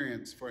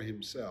experience for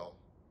himself.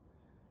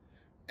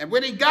 And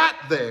when he got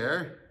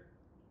there,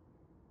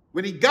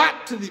 When he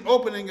got to the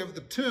opening of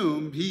the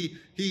tomb,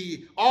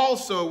 he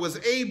also was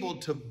able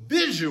to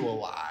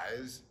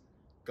visualize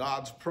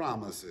God's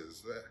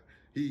promises.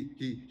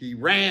 He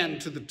ran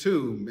to the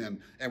tomb,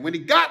 and when he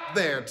got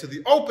there to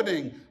the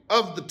opening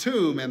of the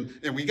tomb,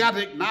 and we got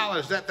to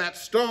acknowledge that that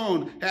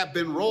stone had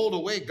been rolled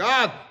away.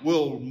 God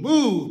will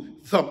move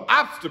some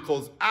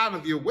obstacles out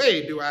of your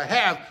way. Do I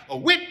have a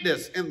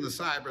witness in the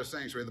cyber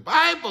sanctuary? The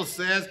Bible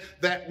says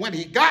that when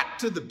he got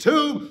to the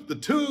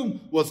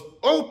tomb was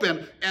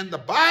open, and the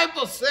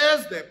Bible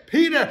says that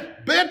Peter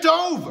bent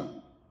over.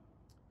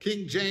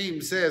 King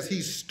James says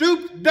he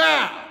stooped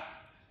down,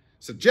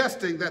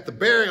 suggesting that the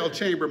burial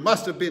chamber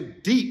must have been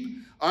deep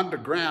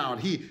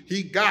underground.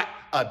 He got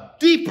a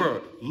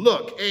deeper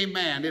look.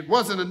 Amen. It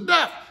wasn't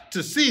enough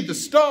to see the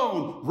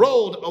stone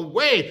rolled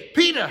away.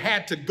 Peter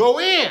had to go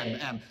in.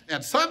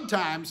 And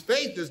sometimes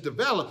faith is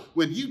developed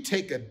when you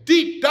take a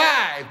deep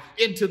dive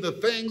into the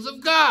things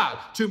of God.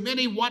 Too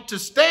many want to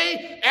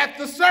stay at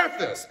the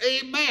surface.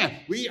 Amen.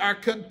 We are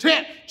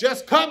content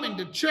just coming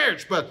to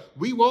church, but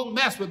we won't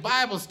mess with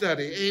Bible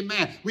study.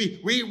 Amen.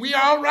 We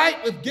are all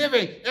right with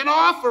giving an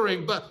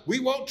offering, but we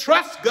won't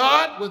trust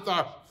God with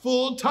our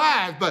full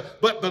tithe.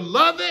 But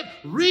beloved,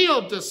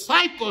 real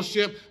disciples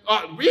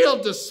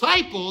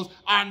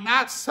are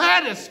not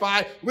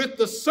satisfied with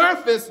the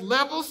surface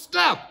level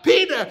stuff.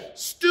 Peter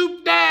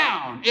stooped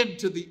down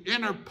into the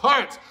inner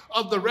parts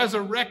of the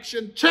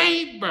resurrection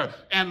chamber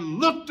and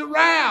looked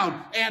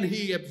around, and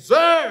he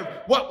observed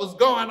what was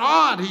going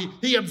on.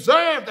 He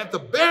observed that the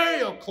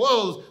burial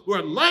clothes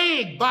were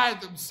laid by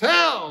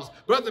themselves.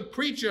 Brother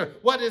preacher,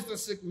 what is the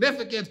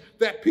significance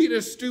that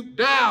Peter stooped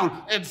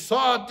down and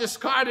saw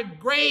discarded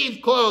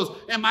grave clothes?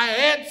 And my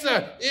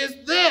answer is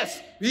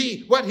this.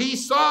 What he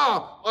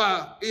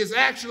saw is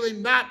actually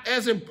not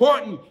as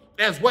important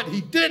as what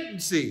he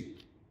didn't see.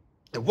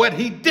 And what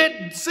he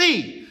didn't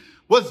see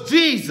was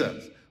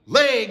Jesus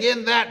laying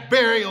in that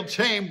burial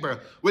chamber,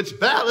 which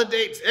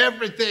validates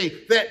everything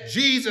that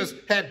Jesus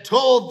had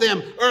told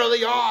them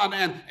early on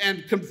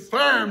and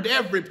confirmed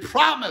every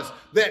promise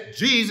that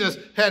Jesus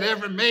had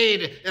ever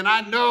made. And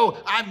I know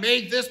I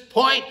made this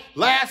point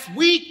last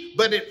week,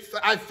 but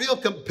I feel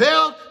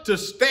compelled to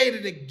state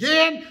it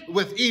again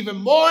with even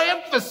more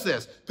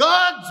emphasis.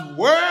 God's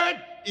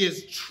word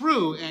is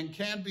true and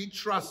can be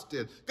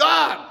trusted.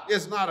 God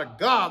is not a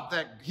God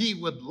that he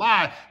would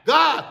lie.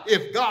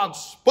 If God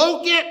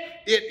spoke it,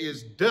 it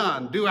is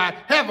done. Do I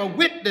have a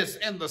witness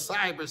in the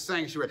cyber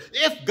sanctuary?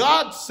 If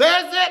God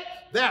says it,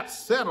 that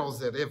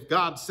settles it. If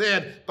God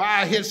said,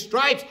 by his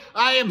stripes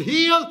I am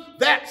healed,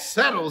 that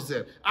settles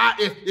it.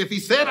 If he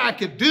said I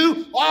could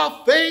do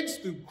all things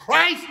through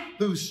Christ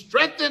who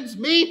strengthens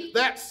me,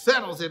 that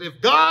settles it.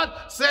 If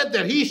God said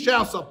that he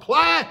shall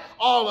supply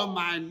all of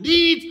my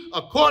needs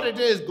according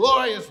to his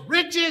glorious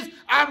riches,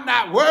 I'm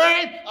not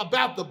worried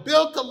about the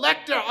bill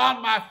collector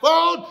on my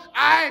phone.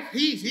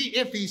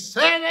 If he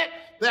said it,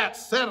 that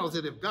settles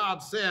it. If God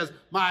says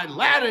my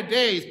latter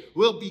days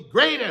will be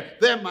greater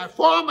than my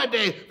former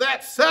days,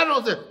 that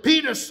settles it.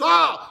 Peter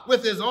saw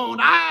with his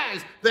own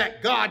eyes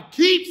that God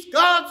keeps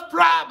God's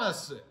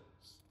promises.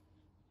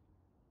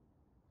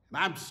 And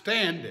I'm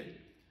standing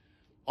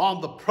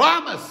on the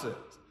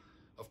promises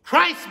of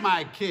Christ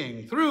my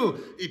King.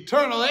 Through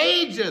eternal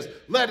ages,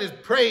 let his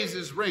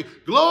praises ring.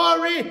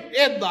 Glory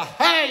in the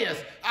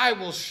highest, I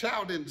will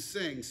shout and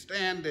sing,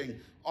 standing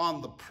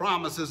on the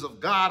promises of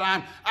God.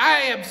 I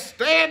am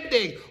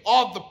standing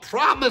on the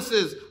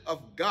promises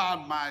of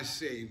God my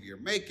Savior,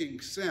 making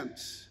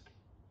sense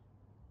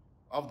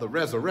of the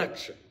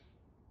resurrection.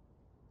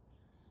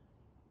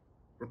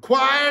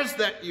 Requires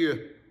that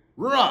you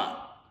run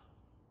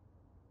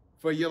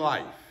for your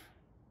life.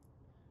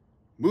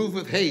 Move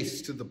with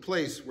haste to the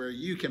place where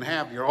you can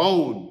have your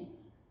own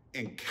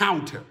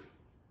encounter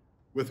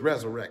with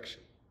resurrection.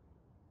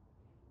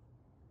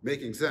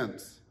 Making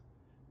sense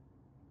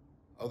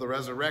of the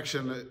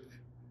resurrection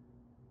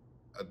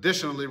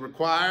additionally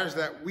requires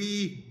that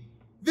we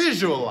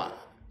visualize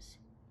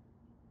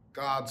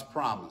God's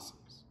promises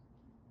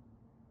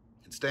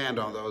and stand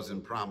on those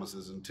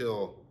promises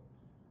until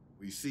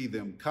we see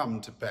them come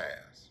to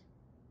pass.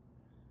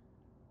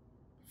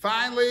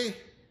 Finally,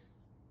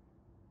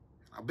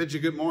 I'll bid you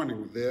good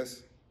morning with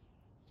this.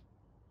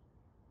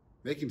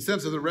 Making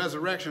sense of the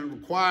resurrection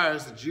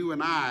requires that you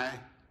and I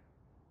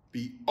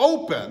be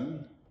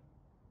open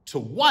to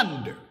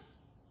wonder.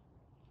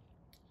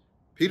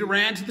 Peter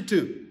ran to the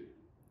tomb,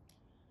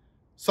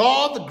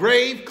 saw the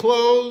grave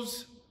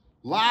clothes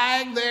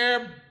lying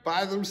there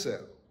by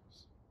themselves.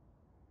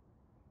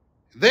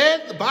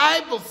 Then the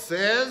Bible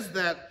says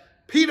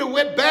that Peter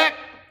went back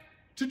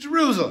to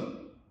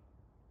Jerusalem,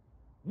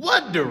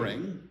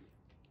 wondering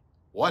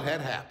what had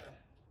happened.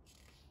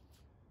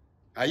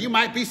 Now you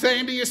might be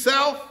saying to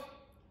yourself,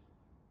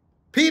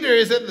 Peter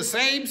is in the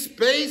same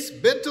space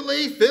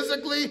mentally,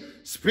 physically,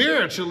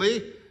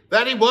 spiritually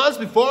that he was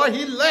before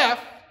he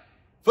left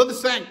for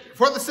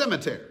the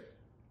cemetery.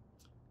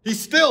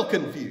 He's still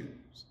confused,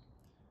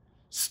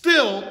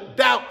 still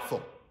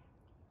doubtful,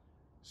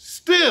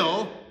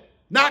 still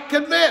not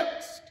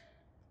convinced.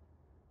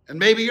 And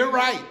maybe you're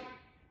right.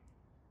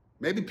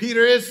 Maybe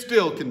Peter is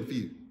still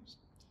confused.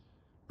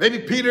 Maybe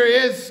Peter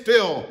is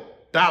still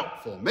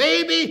doubtful.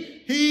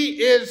 Maybe he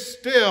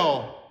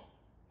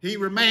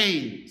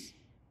remains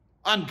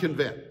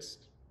unconvinced.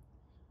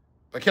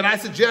 But can I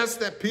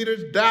suggest that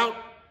Peter's doubt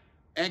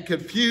and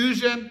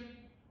confusion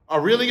are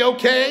really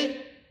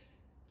okay?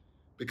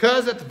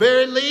 Because at the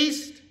very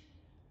least,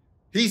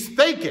 he's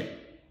thinking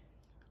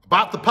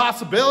about the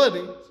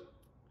possibilities.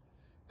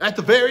 At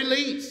the very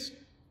least,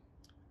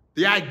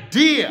 the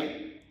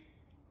idea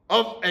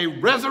of a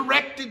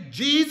resurrected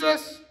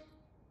Jesus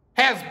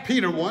has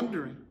Peter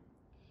wondering.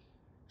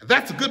 And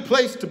that's a good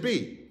place to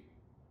be.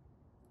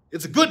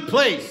 It's a good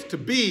place to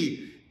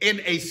be in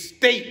a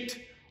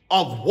state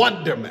of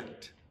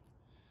wonderment,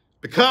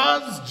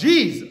 because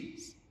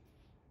Jesus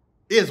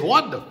is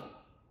wonderful.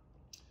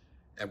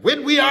 And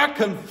when we are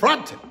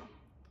confronted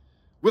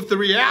with the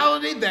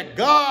reality that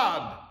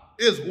God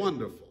is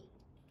wonderful,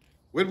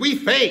 when we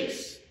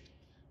face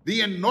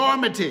the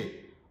enormity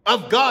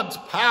of God's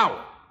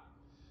power,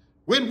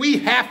 when we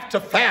have to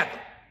fathom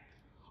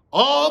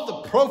all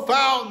the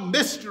profound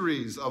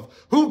mysteries of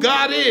who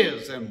God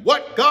is and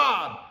what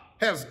God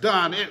has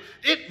done,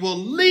 it will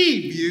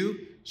leave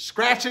you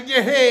scratching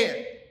your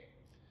head.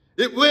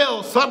 It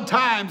will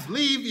sometimes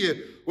leave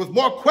you with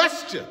more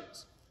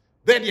questions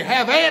than you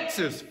have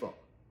answers for.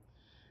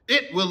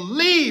 It will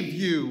leave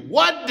you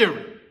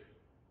wondering,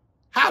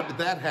 how did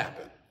that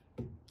happen?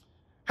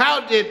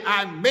 How did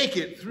I make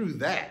it through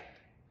that?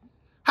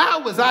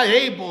 How was I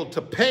able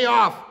to pay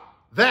off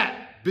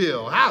that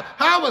bill?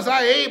 How was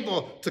I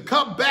able to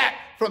come back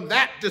from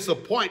that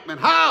disappointment?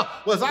 How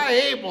was I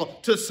able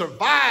to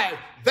survive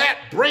that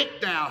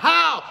breakdown?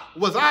 How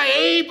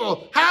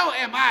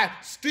am I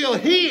still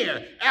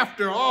here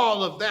after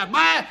all of that?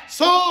 My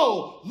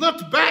soul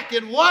looked back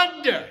in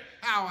wonder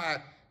how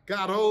I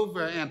got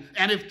over.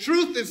 And if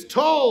truth is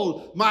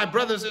told, my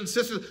brothers and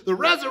sisters, the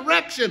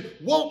resurrection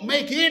won't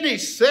make any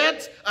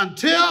sense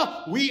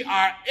until we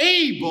are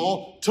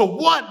able to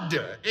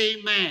wonder.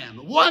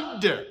 Amen.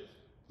 Wonder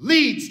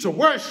leads to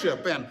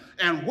worship,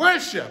 and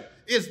worship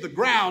is the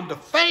ground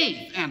of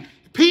faith. And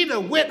Peter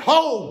went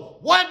home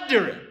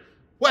wondering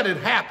what had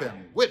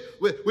happened,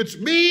 which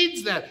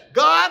means that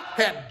God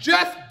had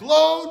just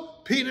blown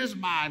Peter's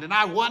mind. And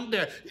I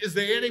wonder, is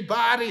there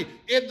anybody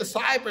in the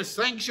cyber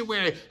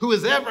sanctuary who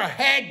has ever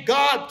had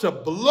God to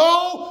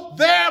blow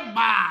their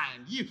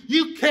mind?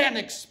 You can't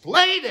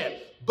explain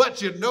it,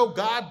 but you know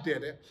God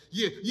did it.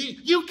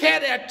 You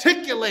can't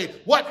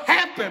articulate what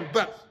happened,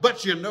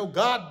 but you know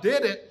God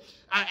did it.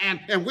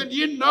 And when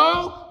you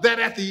know that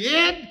at the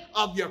end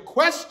of your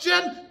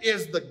question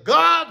is the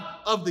God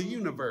of the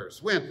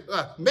universe, when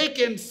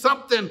making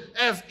something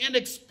as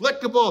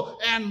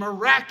inexplicable and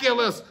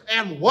miraculous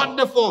and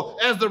wonderful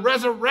as the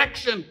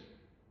resurrection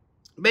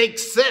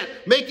makes sense,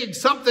 making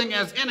something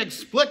as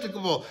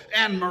inexplicable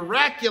and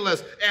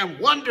miraculous and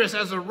wondrous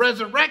as a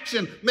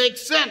resurrection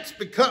makes sense,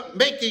 because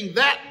making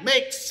that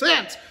make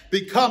sense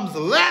becomes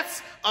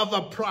less of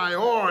a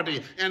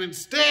priority. And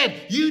instead,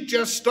 you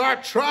just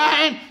start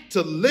trying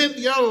to live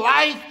your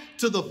life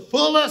to the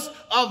fullest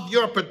of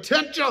your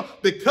potential,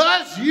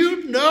 because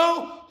you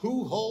know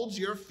who holds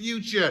your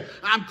future.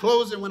 I'm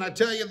closing when I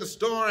tell you the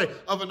story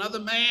of another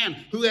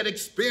man who had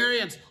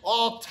experienced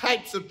all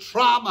types of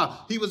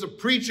trauma. He was a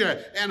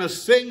preacher and a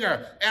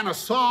singer and a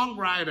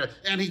songwriter,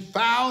 and he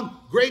found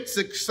great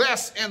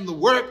success in the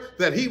work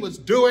that he was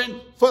doing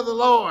for the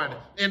Lord.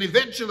 And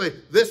eventually,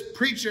 this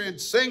preacher and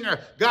singer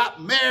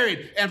got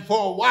married, and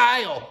for a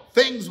while,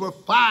 things were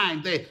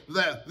fine.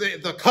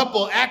 The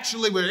couple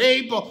actually were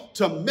able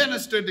to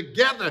minister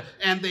together,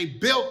 and they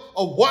built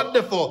a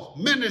wonderful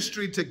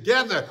ministry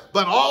together.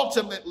 But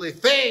ultimately,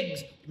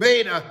 things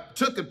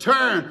took a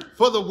turn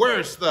for the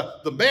worse.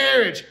 The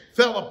marriage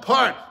fell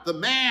apart. The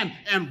man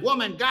and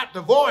woman got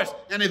divorced,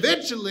 and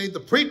eventually the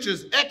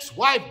preacher's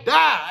ex-wife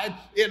died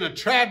in a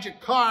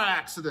tragic car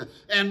accident.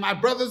 And my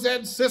brothers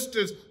and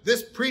sisters,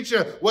 this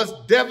preacher was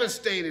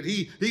devastated.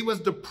 He was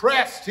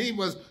depressed. He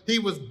was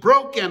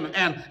broken,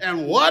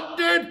 and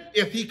wondered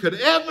if he could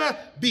ever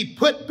be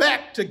put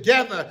back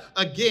together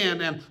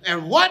again.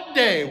 And one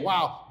day,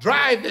 while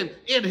driving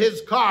in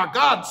his car,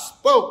 God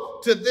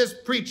spoke to this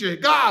preacher.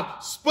 God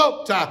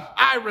spoke to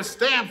Ira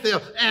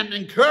Stanfield and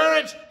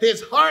encouraged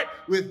his heart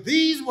with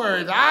these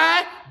words: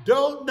 I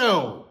don't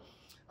know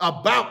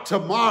about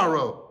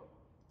tomorrow.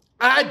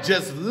 I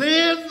just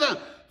live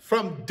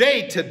from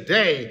day to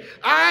day.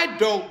 I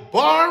don't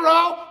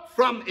borrow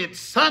from its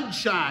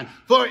sunshine,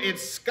 for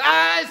its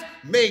skies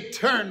may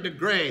turn to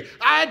gray.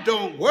 I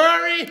don't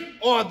worry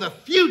o'er the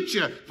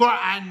future, for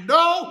I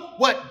know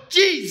what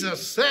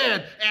Jesus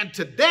said, and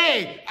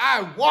today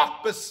I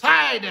walk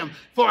beside him,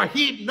 for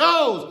he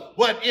knows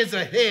what is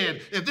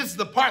ahead. If this is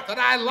the part that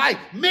I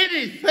like,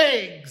 many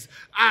things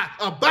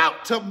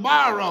about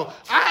tomorrow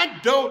I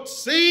don't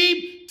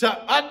seem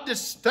to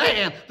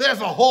understand there's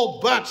a whole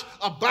bunch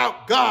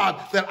about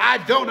God that I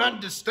don't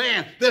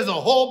understand. There's a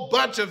whole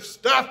bunch of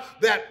stuff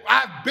that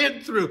I've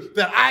been through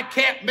that I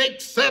can't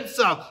make sense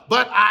of,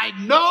 but I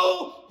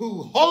know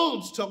who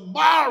holds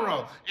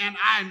tomorrow, and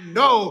I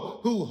know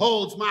who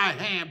holds my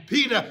hand.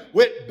 Peter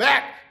went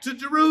back to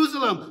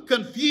Jerusalem,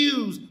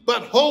 confused,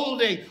 but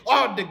holding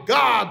on to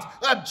God's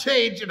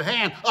unchanging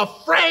hand,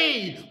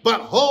 afraid,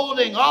 but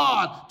holding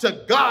on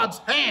to God's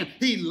hand.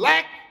 He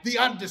lacked the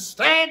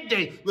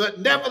understanding, but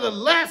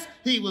nevertheless,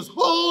 he was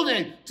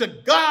holding to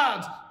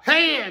God's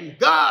hand.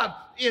 God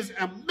is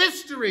a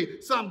mystery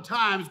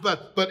sometimes,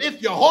 but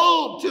if you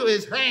hold to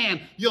his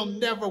hand, you'll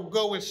never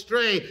go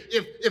astray.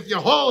 If you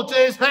hold to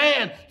his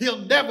hand, he'll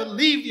never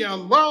leave you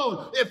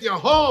alone. If you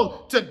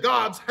hold to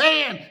God's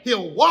hand,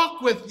 he'll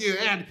walk with you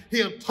and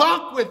he'll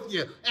talk with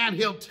you and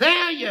he'll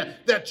tell you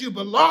that you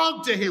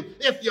belong to him.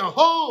 If you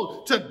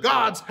hold to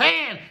God's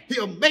hand,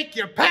 he'll make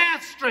your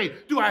path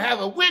straight. Do I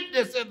have a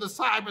witness in the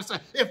cyber?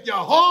 If you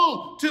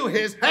hold to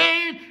his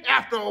hand,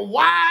 after a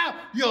while,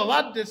 you'll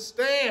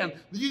understand.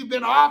 You've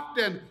been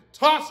often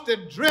tossed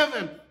and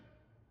driven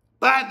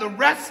by the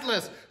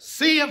restless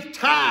sea of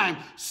time,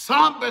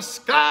 somber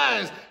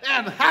skies,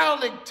 and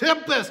howling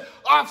tempests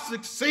oft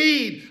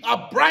succeed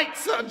a bright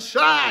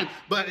sunshine.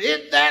 But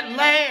in that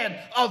land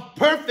of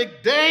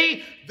perfect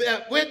day,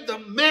 that when the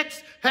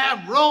mist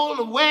have rolled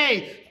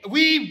away,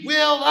 we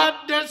will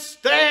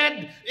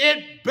understand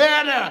it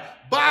better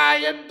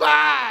by and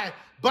by.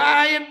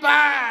 By and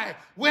by,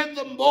 when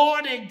the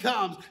morning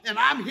comes. And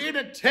I'm here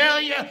to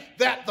tell you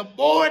that the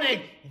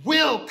morning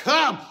will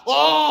come.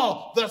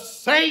 All the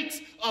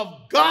saints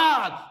of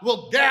God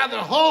will gather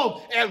home.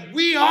 And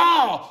we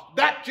all,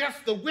 not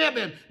just the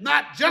women,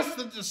 not just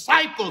the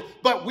disciples,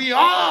 but we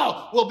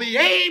all will be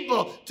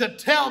able to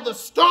tell the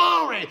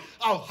story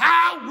of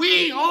how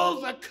we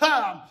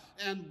overcome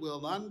and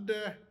will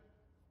understand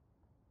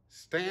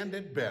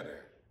it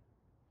better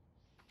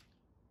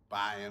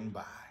by and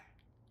by.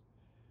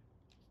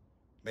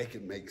 Make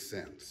it make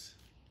sense.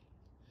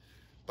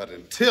 But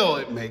until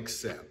it makes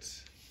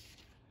sense,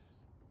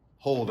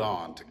 hold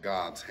on to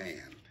God's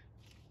hand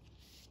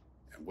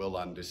and we'll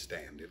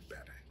understand it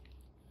better.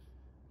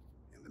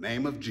 In the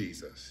name of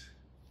Jesus,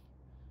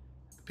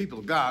 the people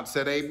of God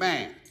said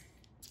amen.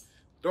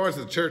 The doors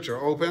of the church are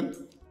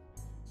open.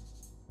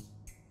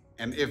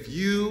 And if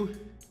you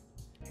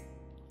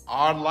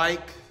are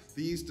like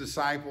these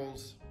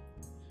disciples,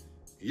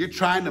 you're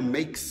trying to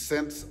make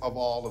sense of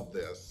all of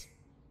this,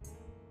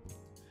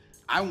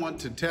 I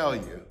want to tell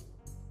you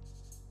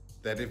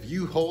that if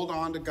you hold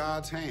on to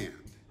God's hand,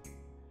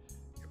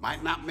 it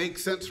might not make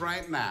sense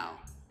right now,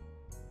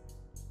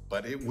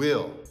 but it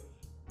will.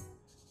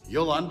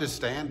 You'll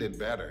understand it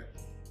better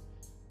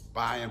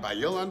by and by.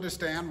 You'll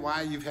understand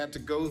why you've had to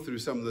go through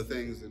some of the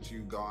things that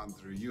you've gone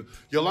through.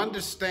 You'll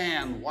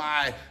understand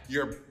why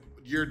your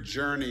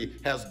journey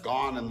has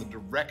gone in the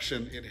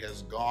direction it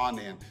has gone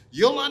in.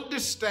 You'll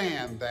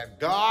understand that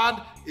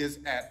God is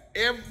at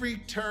every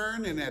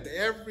turn and at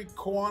every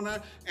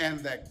corner, and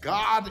that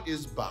God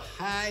is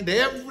behind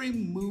every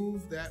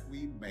move that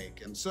we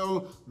make. And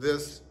so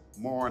this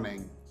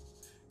morning,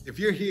 if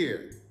you're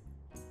here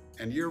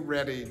and you're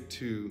ready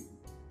to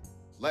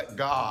let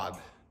God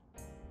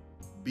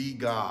be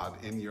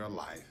God in your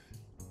life,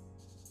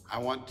 I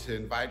want to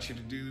invite you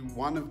to do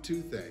one of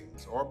two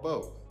things, or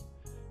both.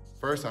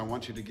 First, I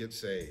want you to get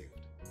saved.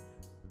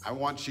 I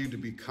want you to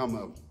become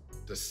a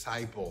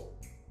disciple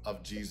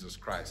of Jesus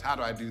Christ. How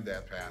do I do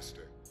that,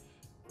 Pastor?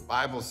 The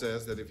Bible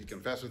says that if you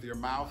confess with your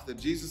mouth that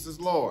Jesus is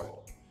Lord,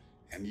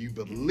 and you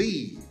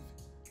believe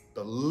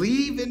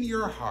in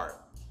your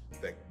heart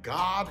that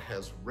God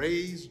has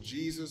raised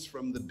Jesus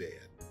from the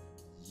dead,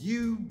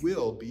 you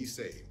will be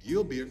saved.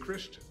 You'll be a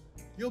Christian.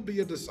 You'll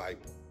be a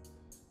disciple.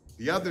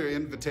 The other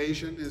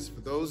invitation is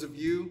for those of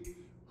you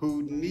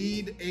who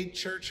need a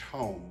church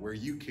home where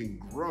you can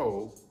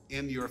grow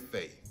in your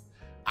faith.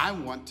 I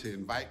want to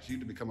invite you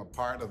to become a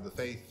part of the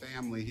faith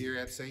family here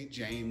at St.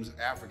 James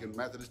African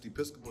Methodist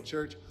Episcopal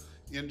Church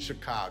in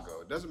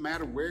Chicago. It doesn't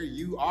matter where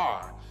you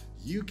are,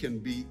 you can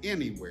be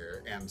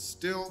anywhere and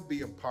still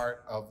be a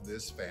part of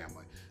this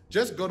family.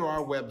 Just go to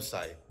our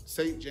website,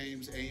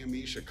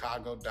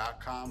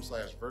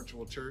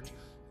 stjamesamechicago.com/virtual church.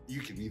 You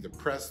can either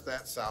press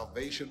that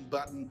salvation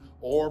button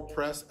or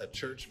press that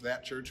church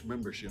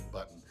membership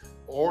button,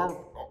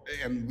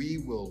 and we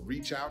will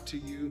reach out to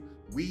you.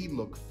 We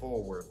look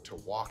forward to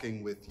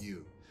walking with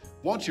you.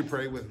 Won't you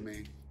pray with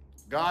me?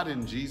 God,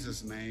 in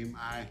Jesus' name,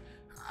 I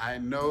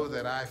know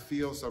that I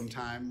feel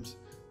sometimes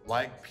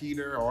like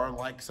Peter or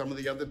like some of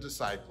the other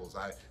disciples.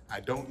 I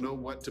don't know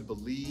what to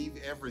believe.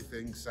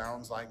 Everything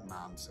sounds like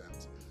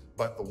nonsense.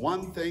 But the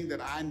one thing that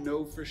I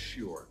know for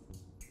sure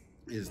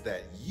is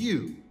that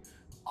you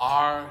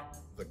are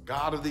the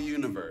God of the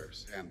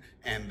universe,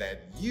 and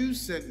that you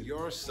sent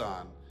your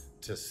Son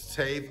to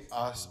save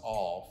us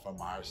all from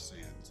our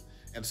sins.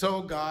 And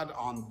so, God,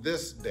 on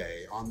this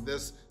day, on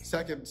this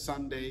second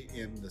Sunday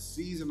in the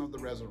season of the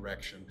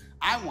resurrection,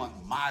 I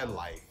want my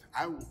life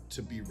I want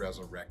to be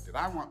resurrected.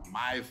 I want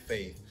my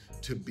faith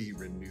to be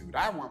renewed.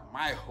 I want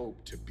my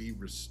hope to be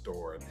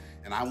restored.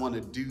 And I want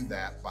to do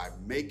that by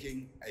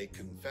making a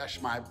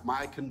confession,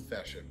 my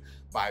confession,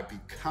 by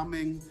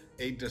becoming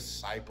a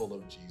disciple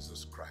of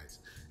Jesus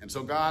Christ. And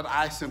so, God,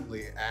 I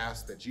simply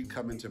ask that you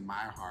come into my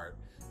heart,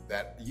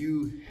 that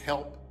you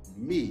help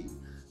me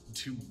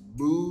to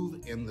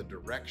move in the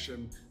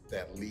direction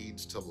that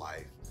leads to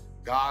life.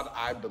 God,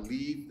 I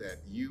believe that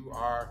you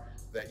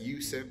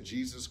sent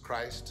Jesus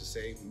Christ to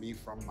save me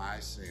from my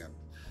sin.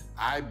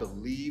 I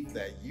believe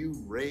that you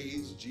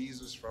raised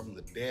Jesus from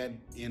the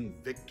dead in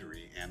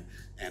victory, and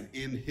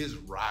in his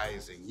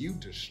rising, you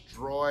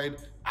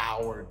destroyed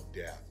our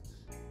death.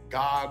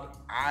 God,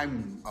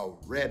 I'm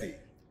ready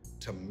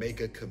to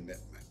make a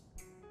commitment.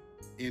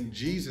 In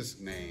Jesus'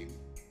 name,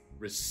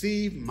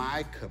 receive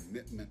my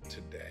commitment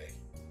today.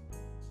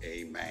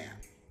 Amen.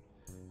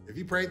 If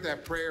you prayed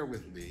that prayer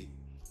with me,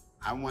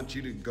 I want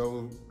you to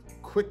go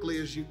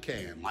quickly as you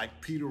can. Like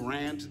Peter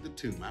ran to the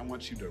tomb, I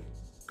want you to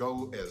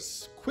go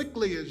as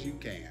quickly as you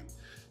can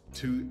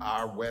to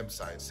our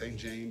website,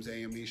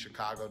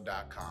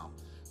 stjamesamechicago.com.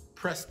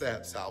 Press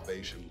that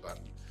salvation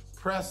button.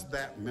 Press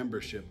that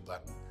membership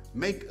button.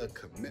 Make a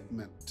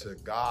commitment to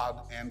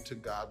God and to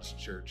God's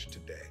church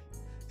today,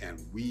 and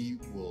we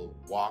will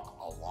walk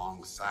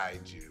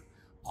alongside you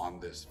on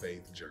this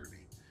faith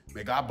journey.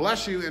 May God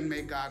bless you and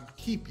may God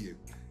keep you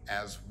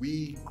as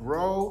we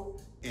grow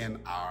in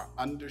our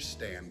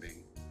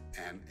understanding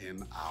and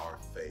in our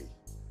faith.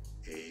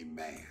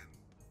 Amen.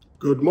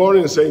 Good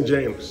morning, St.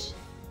 James.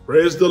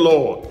 Praise the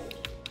Lord.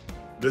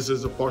 This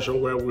is a portion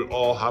where we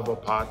all have a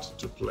part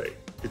to play.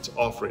 It's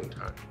offering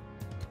time.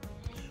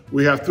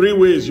 We have 3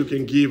 ways you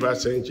can give at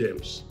St.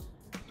 James.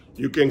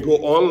 You can go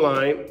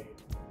online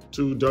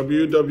to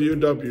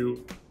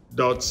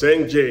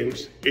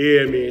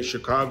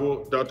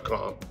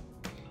www.stjamesamechicago.com,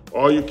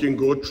 or you can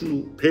go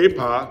through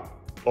PayPal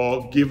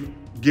or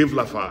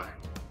Givelify.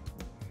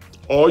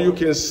 Or you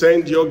can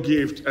send your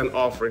gift and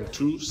offering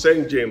to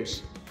St.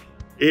 James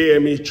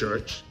AME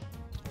Church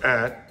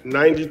at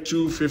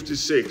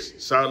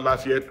 9256 South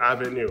Lafayette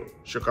Avenue,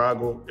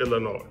 Chicago,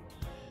 Illinois,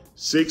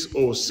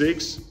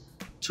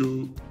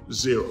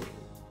 60620.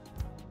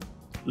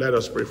 Let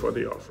us pray for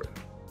the offering.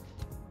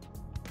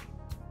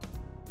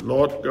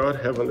 Lord God,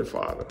 Heavenly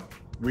Father,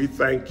 we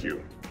thank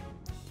you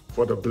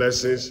for the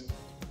blessings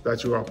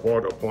that you have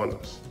poured upon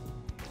us.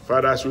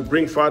 Father, as we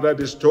bring, Father,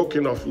 this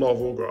token of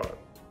love, oh God,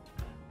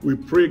 we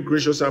pray,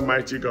 gracious and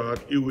mighty God,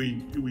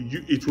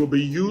 it will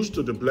be used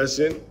to the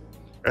blessing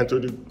and to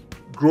the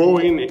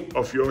growing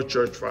of your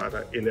church,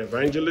 Father, in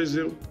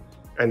evangelism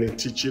and in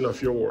teaching of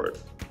your word.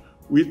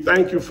 We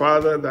thank you,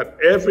 Father, that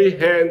every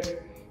hand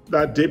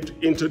that dipped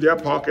into their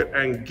pocket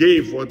and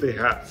gave what they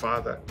had,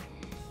 Father,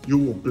 you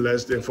will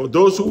bless them. For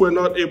those who were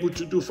not able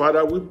to do,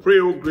 Father, we pray,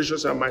 oh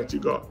gracious and mighty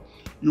God,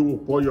 you will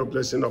pour your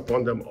blessing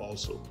upon them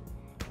also.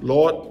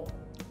 Lord,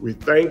 we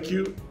thank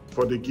you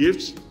for the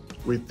gifts.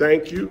 We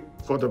thank you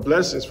for the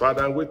blessings,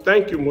 Father, and we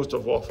thank you most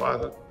of all,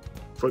 Father,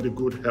 for the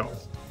good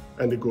health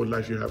and the good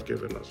life you have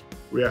given us.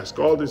 We ask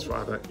all this,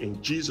 Father,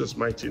 in Jesus'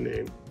 mighty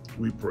name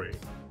we pray.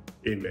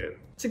 Amen.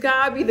 To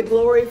God be the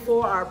glory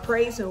for our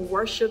praise and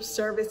worship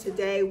service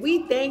today.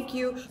 We thank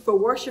you for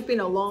worshiping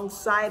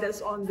alongside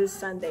us on this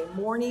Sunday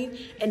morning.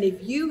 And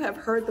if you have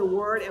heard the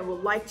word and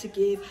would like to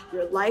give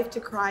your life to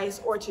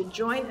Christ or to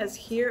join us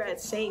here at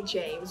St.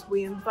 James,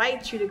 we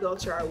invite you to go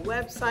to our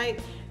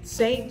website,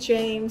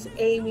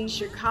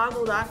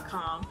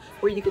 stjamesamechicago.com,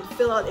 where you can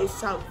fill out a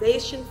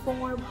salvation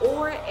form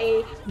or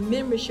a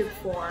membership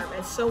form,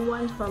 and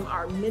someone from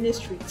our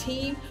ministry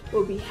team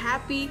will be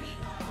happy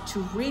to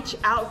reach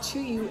out to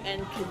you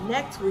and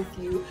connect with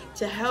you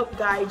to help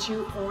guide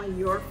you on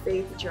your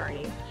faith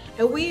journey.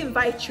 And we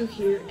invite you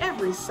here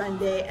every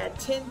Sunday at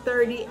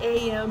 10:30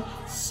 a.m.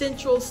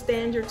 Central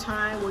Standard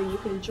Time, where you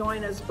can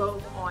join us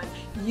both on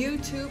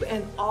YouTube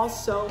and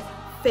also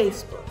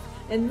Facebook.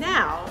 And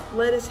now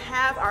let us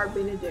have our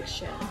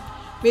benediction.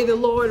 May the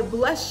Lord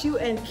bless you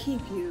and keep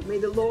you. May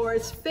the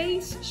Lord's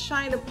face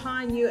shine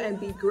upon you and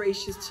be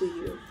gracious to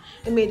you.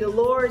 And may the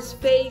Lord's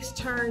face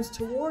turn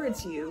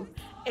towards you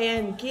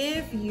and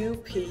give you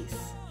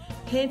peace.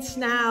 Hence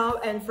now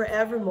and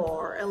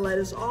forevermore. And let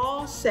us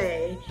all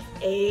say,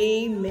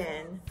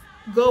 amen.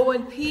 Go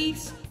in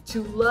peace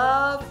to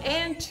love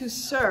and to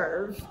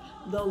serve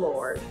the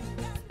Lord.